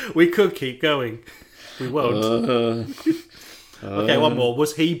 We could keep going. We won't. Okay, one more.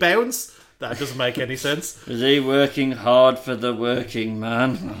 Was he Bounce? That doesn't make any sense. Was he working hard for the working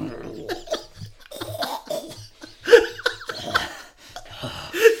man?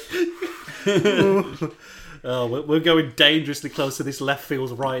 Oh, we're going dangerously close to this left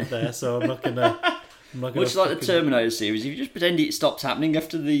field right there, so I'm not gonna. Much like the Terminator series, if you just pretend it stopped happening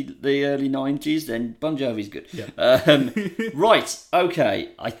after the early 90s, then Bon Jovi's good. Yeah. Right, okay.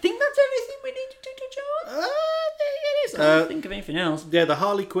 I think that's everything we need to do to John. It is. I can't think of anything else. Yeah, the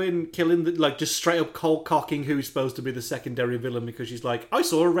Harley Quinn killing, just straight up cold cocking who's supposed to be the secondary villain because she's like, I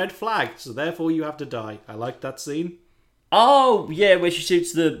saw a red flag, so therefore you have to die. I like that scene. Oh, yeah, where she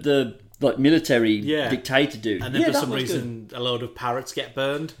shoots the military dictator dude. And then for some reason, a load of parrots get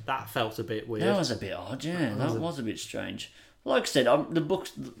burned. That felt a bit weird. That was a bit odd, yeah. That was a bit strange. Like I said, the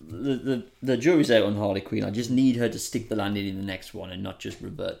books, the jury's out on Harley Quinn. I just need her to stick the landing in the next one and not just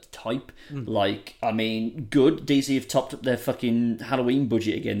revert to type. Good. DC have topped up their fucking Halloween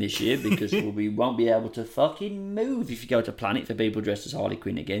budget again this year because we won't be able to fucking move if you go to Planet for people dressed as Harley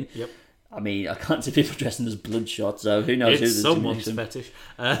Quinn again. Yep. I mean, I can't see people dressing as Bloodshot, so who knows? It's someone's fetish.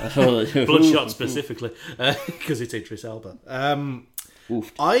 Bloodshot specifically, because it's Idris Elba.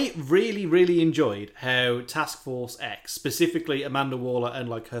 I really, really enjoyed how Task Force X, specifically Amanda Waller and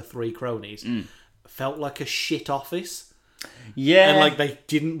her three cronies, felt like a shit office. Yeah. And they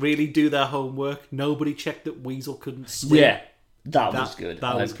didn't really do their homework. Nobody checked that Weasel couldn't swim. Yeah. That was good.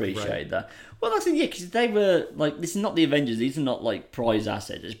 I appreciate that. Well, that's because they were this is not the Avengers. These are not prize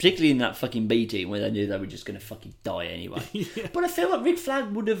assets, particularly in that fucking B team where they knew they were just going to fucking die anyway. Yeah. But I feel like Rick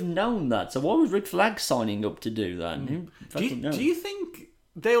Flag would have known that. So why was Rick Flag signing up to do that? Do you think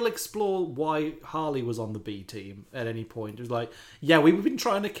they'll explore why Harley was on the B team at any point? It was we've been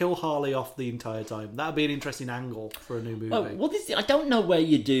trying to kill Harley off the entire time. That'd be an interesting angle for a new movie. I don't know where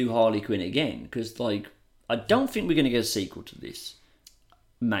you do Harley Quinn again because I don't think we're going to get a sequel to this.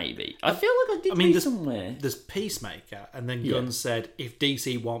 Maybe. I feel like I did read somewhere. There's Peacemaker, and then Gunn said, if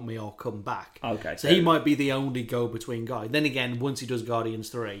DC want me, I'll come back. Okay. So he might be the only go-between guy. Then again, once he does Guardians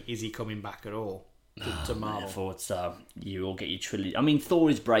 3, is he coming back at all to Marvel? I thought so. You all get your trilogy. I mean, Thor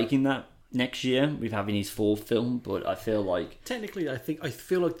is breaking that next year with having his fourth film, but I feel like... Technically, I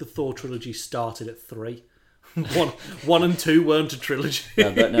feel like the Thor trilogy started at 3. One and 2 weren't a trilogy. No,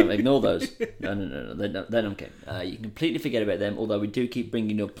 ignore those. No. They don't count. You can completely forget about them. Although we do keep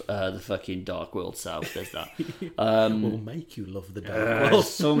bringing up the fucking Dark World, so there's that. We'll make you love the Dark World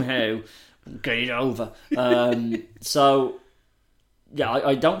somehow. Get it over. So. Yeah,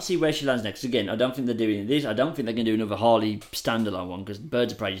 I don't see where she lands next. Again, I don't think they're doing this. I don't think they're going to do another Harley standalone one because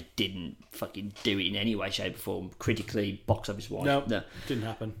Birds of Prey just didn't fucking do it in any way, shape, or form. Critically, box office wise. No, didn't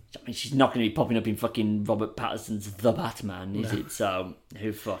happen. I mean, she's not going to be popping up in fucking Robert Pattinson's The Batman, is it? So,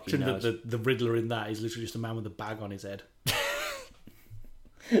 who fucking knows? The Riddler in that is literally just a man with a bag on his head.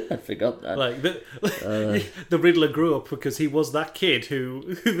 I forgot that. The Riddler grew up because he was that kid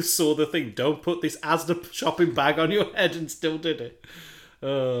who saw the thing. Don't put this Asda shopping bag on your head, and still did it.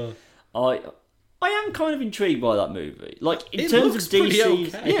 I am kind of intrigued by that movie. In terms of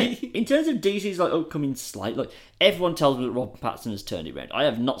DC's, okay. In terms of DC's upcoming slate, everyone tells me that Robert Pattinson has turned it around. I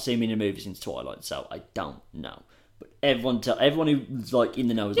have not seen him in a movie since Twilight, so I don't know. But everyone who's in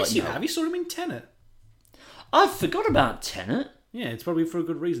the know is yes, you no. have. You saw him in Tenet. I forgot about Tenet. Yeah, it's probably for a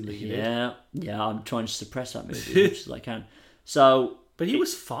good reason that you did. Yeah, I'm trying to suppress that movie as much as I can. So, but he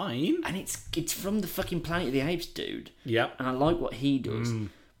was fine, and it's from the fucking Planet of the Apes dude. Yeah, and I like what he does.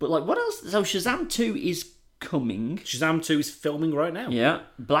 But what else? So Shazam 2 is coming. Shazam 2 is filming right now. Yeah,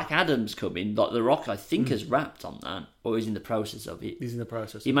 Black Adam's coming. The Rock, I think, has wrapped on that, or is in the process of it. He's in the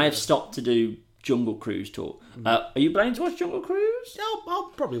process. He may have stopped to do Jungle Cruise tour. Are you planning to watch Jungle Cruise?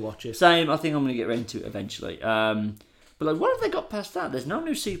 I'll probably watch it. Same. I think I'm going to get around to it eventually. But what have they got past that? There's no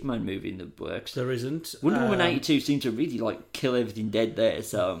new Superman movie in the works. There isn't. Wonder Woman 82 seemed to really kill everything dead there.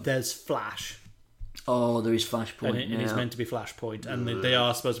 So there's Flash. Oh, there is Flashpoint. And it's meant to be Flashpoint, and they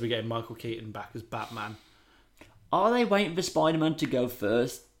are supposed to be getting Michael Keaton back as Batman. Are they waiting for Spider-Man to go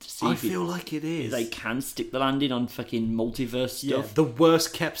first? To see I feel like it is. They can stick the landing on fucking multiverse stuff. Yeah, the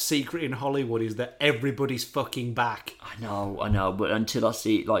worst kept secret in Hollywood is that everybody's fucking back. I know, but until I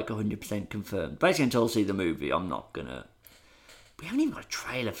see it 100% confirmed, basically until I see the movie, I'm not gonna. We haven't even got a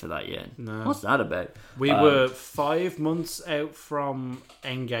trailer for that yet. No. What's that about? We were 5 months out from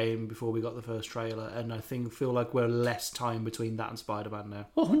Endgame before we got the first trailer, and I feel like we're less time between that and Spider-Man now.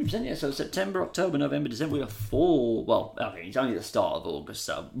 Oh, 100%, yeah. So September, October, November, December, we are 4... Well, I mean, it's only the start of August,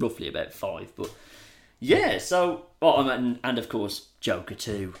 so roughly about 5. But, yeah, so Oh, and of course, Joker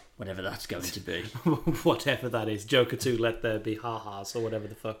 2, whatever that's going to be. Whatever that is. Joker 2, Let There Be Ha-Has, or whatever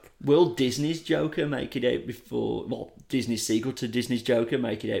the fuck. Will Disney's Joker make it out before... Well, Disney's sequel to Disney's Joker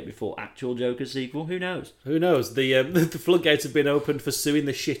make it out before actual Joker sequel? Who knows? Who knows? The floodgates have been opened for suing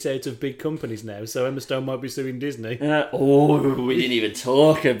the shit out of big companies now, so Emma Stone might be suing Disney. We didn't even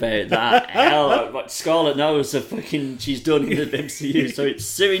talk about that. Hell, like Scarlett knows she's done in the MCU, so it's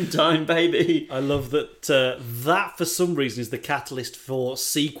suing time, baby. I love that that, for some reason, is the catalyst for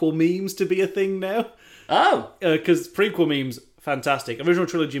sequel memes to be a thing now. Oh! Because prequel memes, fantastic. Original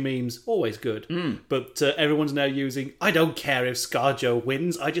trilogy memes, always good. But everyone's now using, I don't care if ScarJo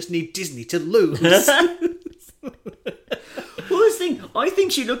wins, I just need Disney to lose. Well, this thing, I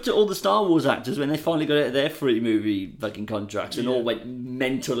think she looked at all the Star Wars actors when they finally got out of their free movie fucking contracts and all went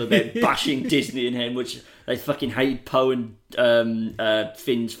mental about bashing Disney and how much they fucking hate Poe and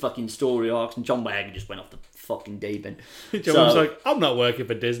Finn's fucking story arcs, and John Boyega just went off the fucking deep end. John was like, I'm not working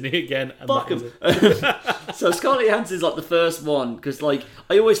for Disney again. And fuck him. So Scarlett Johansson's like the first one, because like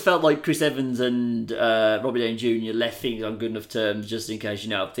I always felt like Chris Evans and Robert Downey Jr. left things on good enough terms just in case,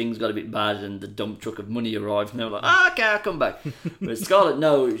 things got a bit bad and the dump truck of money arrived and they were like, okay, I'll come back. But Scarlett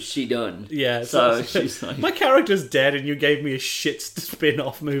knows she done. Yeah, so she's like, my character's dead and you gave me a shit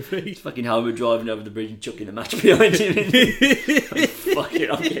spin-off movie. Fucking Homer driving over the bridge and chucking a match behind him. Fuck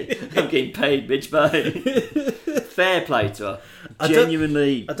it, I'm getting paid, bitch, bye. Fair play to her.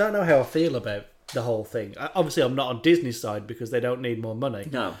 Genuinely. I don't know how I feel about the whole thing. Obviously, I'm not on Disney's side because they don't need more money.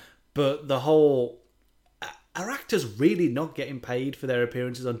 No. But the whole... Are actors really not getting paid for their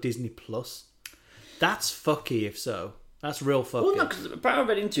appearances on Disney Plus? That's fucky if so. That's real fucky. Well, no, because apparently I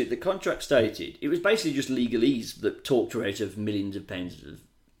read into it, the contract stated it was basically just legalese that talked her out of millions of pounds of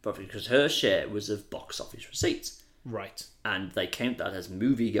profit because her share was of box office receipts. Right. And they count that as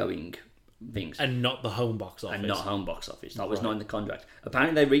movie-going things. And not the home box office. And not home box office. That was not in the contract.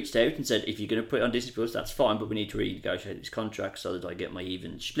 Apparently they reached out and said, if you're going to put it on Disney Plus, that's fine, but we need to renegotiate this contract so that I get my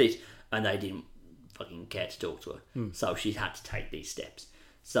even split. And they didn't fucking care to talk to her. So she had to take these steps.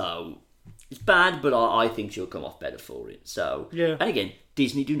 So it's bad, but I think she'll come off better for it. So, yeah. And again,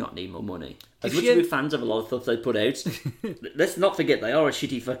 Disney do not need more money. As much as we're fans of a lot of stuff they put out, let's not forget they are a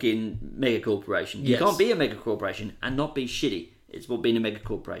shitty fucking mega corporation. You can't be a mega corporation and not be shitty. It's what being a mega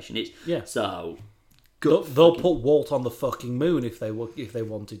corporation is. Yeah. So they'll put Walt on the fucking moon if they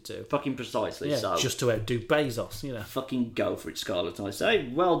wanted to. Fucking precisely. Yeah, so just to outdo Bezos, Fucking go for it, Scarlett. I say,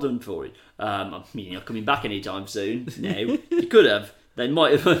 well done for it. I mean, you're not coming back anytime soon. No, you could have. They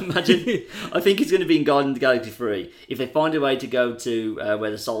might have. Imagine. I think it's going to be in Guardians of the Galaxy 3. If they find a way to go to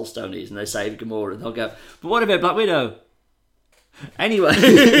where the Soul Stone is and they save Gamora, they'll go. But what about Black Widow? Anyway,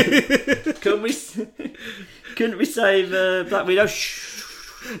 couldn't we save Black Widow?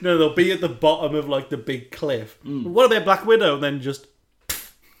 No, they'll be at the bottom of like the big cliff. What about Black Widow? And then she'll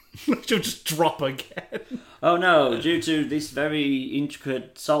just drop again. Oh no! Due to this very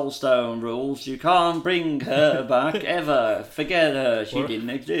intricate Soul Stone rules, you can't bring her back ever. Forget her; she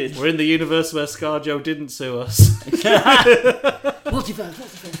didn't exist. We're in the universe where ScarJo didn't sue us. Multiverse.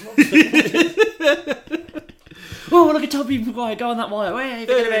 Oh, look at Tobey Maguire going that way. Wait,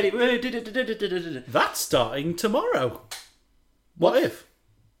 forget about it. That's starting tomorrow. What if?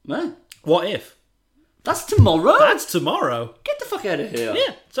 Man, what if? That's tomorrow? That's tomorrow. Get the fuck out of here.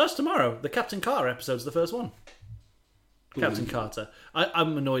 Yeah, so that's tomorrow. The Captain Carter episode's the first one. Captain Carter.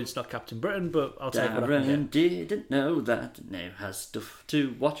 I'm annoyed it's not Captain Britain, but I'll take what I can get. Didn't know that. Now has stuff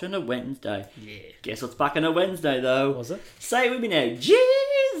to watch on a Wednesday. Yeah. Guess what's back on a Wednesday, though? Was it? Say it with me now. Jesus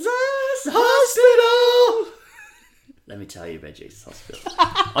Hospital! Let me tell you about Jesus Hospital.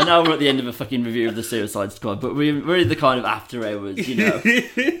 I know we're at the end of a fucking review of the Suicide Squad, but we're in the kind of after hours, fucking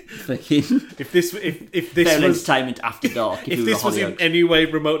if this fair was entertainment after dark. If this was in any way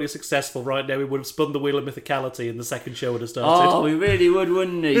remotely successful right now, we would have spun the wheel of mythicality and the second show would have started. Oh, we really would,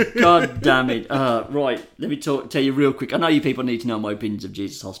 wouldn't we? God damn it. Right, let me tell you real quick. I know you people need to know my opinions of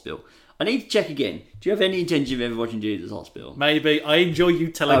Jesus Hospital. I need to check again. Do you have any intention of ever watching Jesus Hospital? Maybe. I enjoy you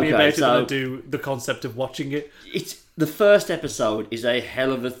telling me about it than I do the concept of watching it. The first episode is a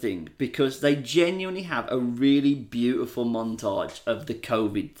hell of a thing because they genuinely have a really beautiful montage of the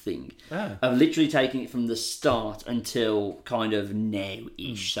COVID thing. Of literally taking it from the start until kind of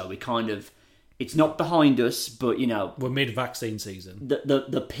now-ish. So it's not behind us, but we're mid-vaccine season.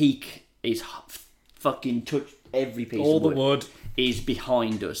 The peak is fucking touched every piece all of the wood is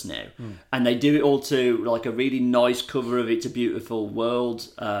behind us now, and they do it all to like a really nice cover of It's a Beautiful World,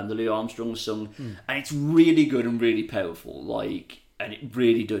 the Louis Armstrong song, and it's really good and really powerful, and it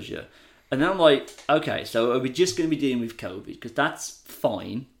really does you. And then I'm like, okay, so are we just going to be dealing with COVID? Because that's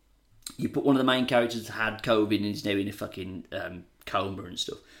fine. you put one of the main characters that had COVID and is now in a fucking coma and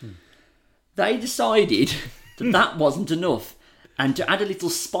stuff. They decided that wasn't enough. And to add a little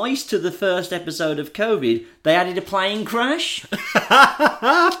spice to the first episode of COVID, they added a plane crash.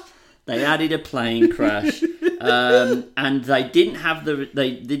 They added a plane crash, and they didn't have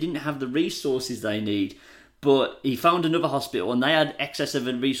the resources they need. But he found another hospital, and they had excess of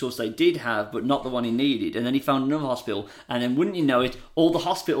a resource they did have, but not the one he needed. And then he found another hospital, and then wouldn't you know it, all the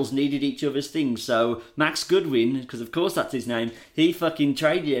hospitals needed each other's things. So Max Goodwin, because of course that's his name, he fucking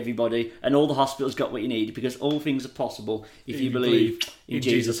traded everybody, and all the hospitals got what you needed, because all things are possible if you believe in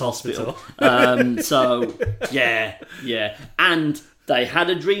Jesus Hospital. So yeah, and they had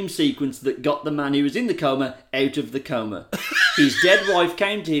a dream sequence that got the man who was in the coma out of the coma. His dead wife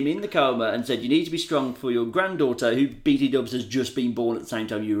came to him in the coma and said, you need to be strong for your granddaughter, who BT Dubs has just been born at the same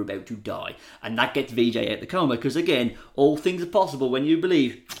time you were about to die. And that gets VJ out of the coma, because again, all things are possible when you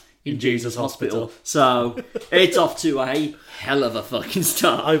believe in Jesus Hospital. So it's off to a hell of a fucking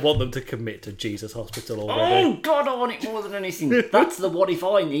start. I want them to commit to Jesus Hospital already. Oh God, I want it more than anything. That's the what if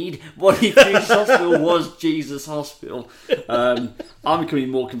I need. What if Jesus Hospital was Jesus Hospital? I'm becoming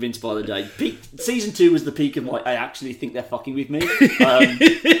more convinced by the day. Season 2 was the peak of I actually think they're fucking with me.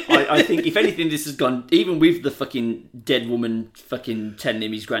 I think if anything, this has gone, even with the fucking dead woman fucking telling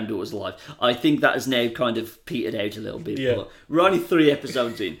him his granddaughter's alive, I think that has now kind of petered out a little bit. Yeah. But we're only 3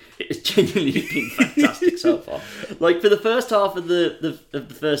 episodes in. It has genuinely been fantastic so far. Like, for the first half of the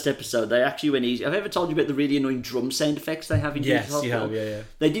first episode, they actually went easy. Have I ever told you about the really annoying drum sound effects they have in Jesus Hospital? Yes, you have, yeah.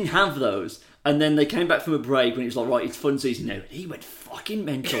 They didn't have those. And then they came back from a break when it was like, right, it's fun season now. He went fucking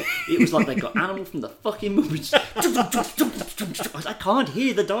mental. It was like they got Animal from the fucking Muppets. I can't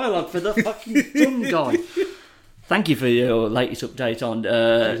hear the dialogue for the fucking drum guy. Thank you for your latest update on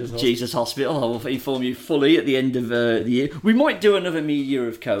Jesus Hospital. I will inform you fully at the end of the year. We might do another mid-year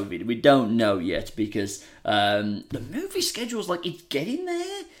of COVID. We don't know yet, because the movie schedule's like, it's getting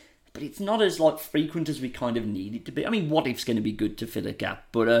there, but it's not as like frequent as we kind of need it to be. I mean, What If's going to be good to fill a gap,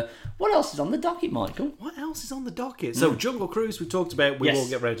 but what else is on the docket, Michael? What else is on the docket? So Jungle Cruise, we talked about. We will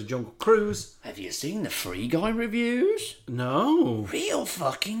get round to Jungle Cruise. Have you seen the Free Guy reviews? No. Real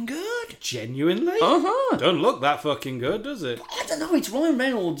fucking good. Genuinely? Uh-huh. Don't look that fucking good, does it? I don't know, it's Ryan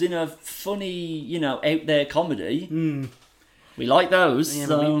Reynolds in a funny, out there comedy. We like those. Yeah,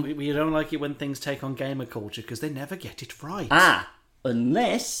 so... we don't like it when things take on gamer culture, because they never get it right.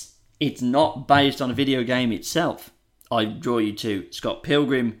 Unless it's not based on a video game itself. I draw you to Scott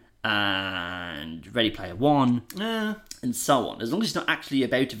Pilgrim and Ready Player One, and so on. As long as it's not actually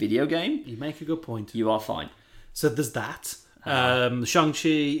about a video game, you make a good point. You are fine. So there's that. Shang-Chi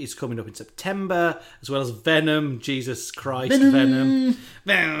is coming up in September, as well as Venom. Jesus Christ, Venom.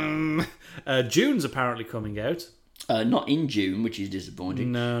 June's apparently coming out. Not in June, which is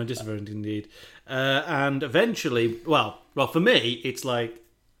disappointing. No, disappointing indeed. And eventually, well, for me, it's like,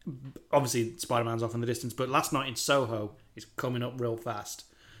 obviously Spider-Man's off in the distance, but Last Night in Soho is coming up real fast.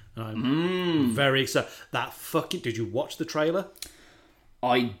 And I'm very excited. That fucking... Did you watch the trailer?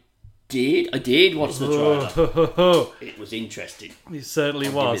 I did watch the trailer. It was interesting. It certainly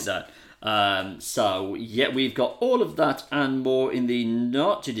was. Give it that. So, yeah, we've got all of that and more in the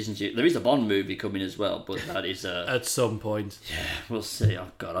not too distant future. There is a Bond movie coming as well, but that is... at some point. Yeah, we'll see.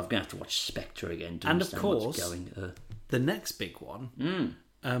 Oh, God, I'm going to have to watch Spectre again to understand what's going. The next big one...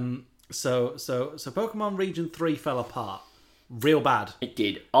 So Pokemon Region 3 fell apart real bad. It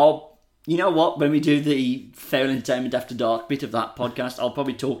did. You know what? When we do the Fair Entertainment After Dark bit of that podcast, I'll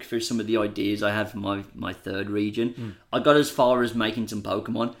probably talk you through some of the ideas I had for my third region. I got as far as making some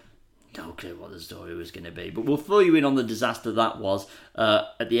Pokemon. No clue what the story was going to be, but we'll fill you in on the disaster that was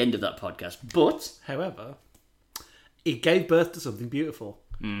at the end of that podcast. But, however, it gave birth to something beautiful.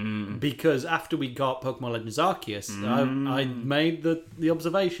 Because after we got Pokemon Legends Arceus, I made the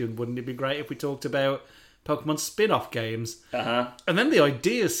observation, wouldn't it be great if we talked about Pokemon spin-off games? And then the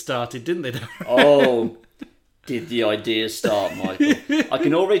ideas started, didn't they? Oh, did the ideas start, Michael? I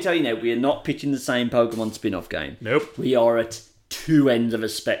can already tell you now, we are not pitching the same Pokemon spin-off game. Nope. We are at two ends of a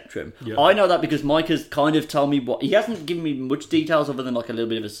spectrum. Yep. I know that because Mike has kind of told me what... He hasn't given me much details other than like a little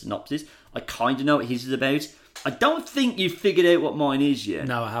bit of a synopsis. I kind of know what his is about. I don't think you've figured out what mine is yet.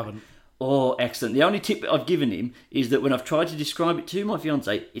 No, I haven't. Oh, excellent. The only tip I've given him is that when I've tried to describe it to my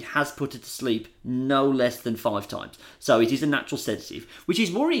fiancée, it has put her to sleep no less than 5 times. So it is a natural sedative, which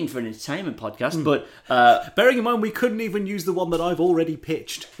is worrying for an entertainment podcast, but... bearing in mind we couldn't even use the one that I've already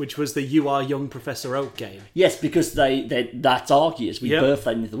pitched, which was the You Are Young Professor Oak game. Yes, because that's Arceus. We birthed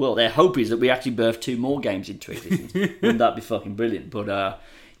that into the world. Their hope is that we actually birth 2 more games into existence. Wouldn't that be fucking brilliant? But...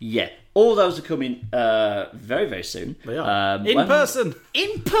 Yeah. All those are coming very, very soon. They are. In person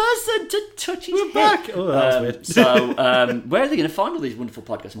to touch his head. back. Oh, that was weird. So, where are they going to find all these wonderful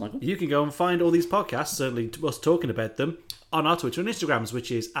podcasts, Michael? You can go and find all these podcasts, certainly us talking about them, on our Twitter and Instagrams,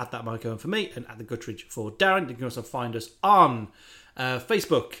 which is at that Mike Owen for me and at the Guttridge for Darren. You can also find us on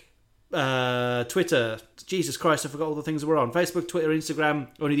Facebook, Twitter. Jesus Christ, I forgot all the things that we're on. Facebook, Twitter, Instagram.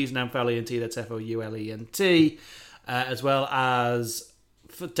 Only these now Foulent. That's Foulent. As well as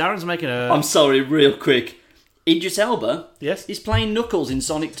Darren's making a. I'm sorry, real quick. Idris Elba. Yes. He's playing Knuckles in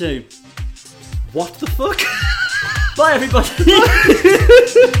Sonic 2. What the fuck? Bye, everybody.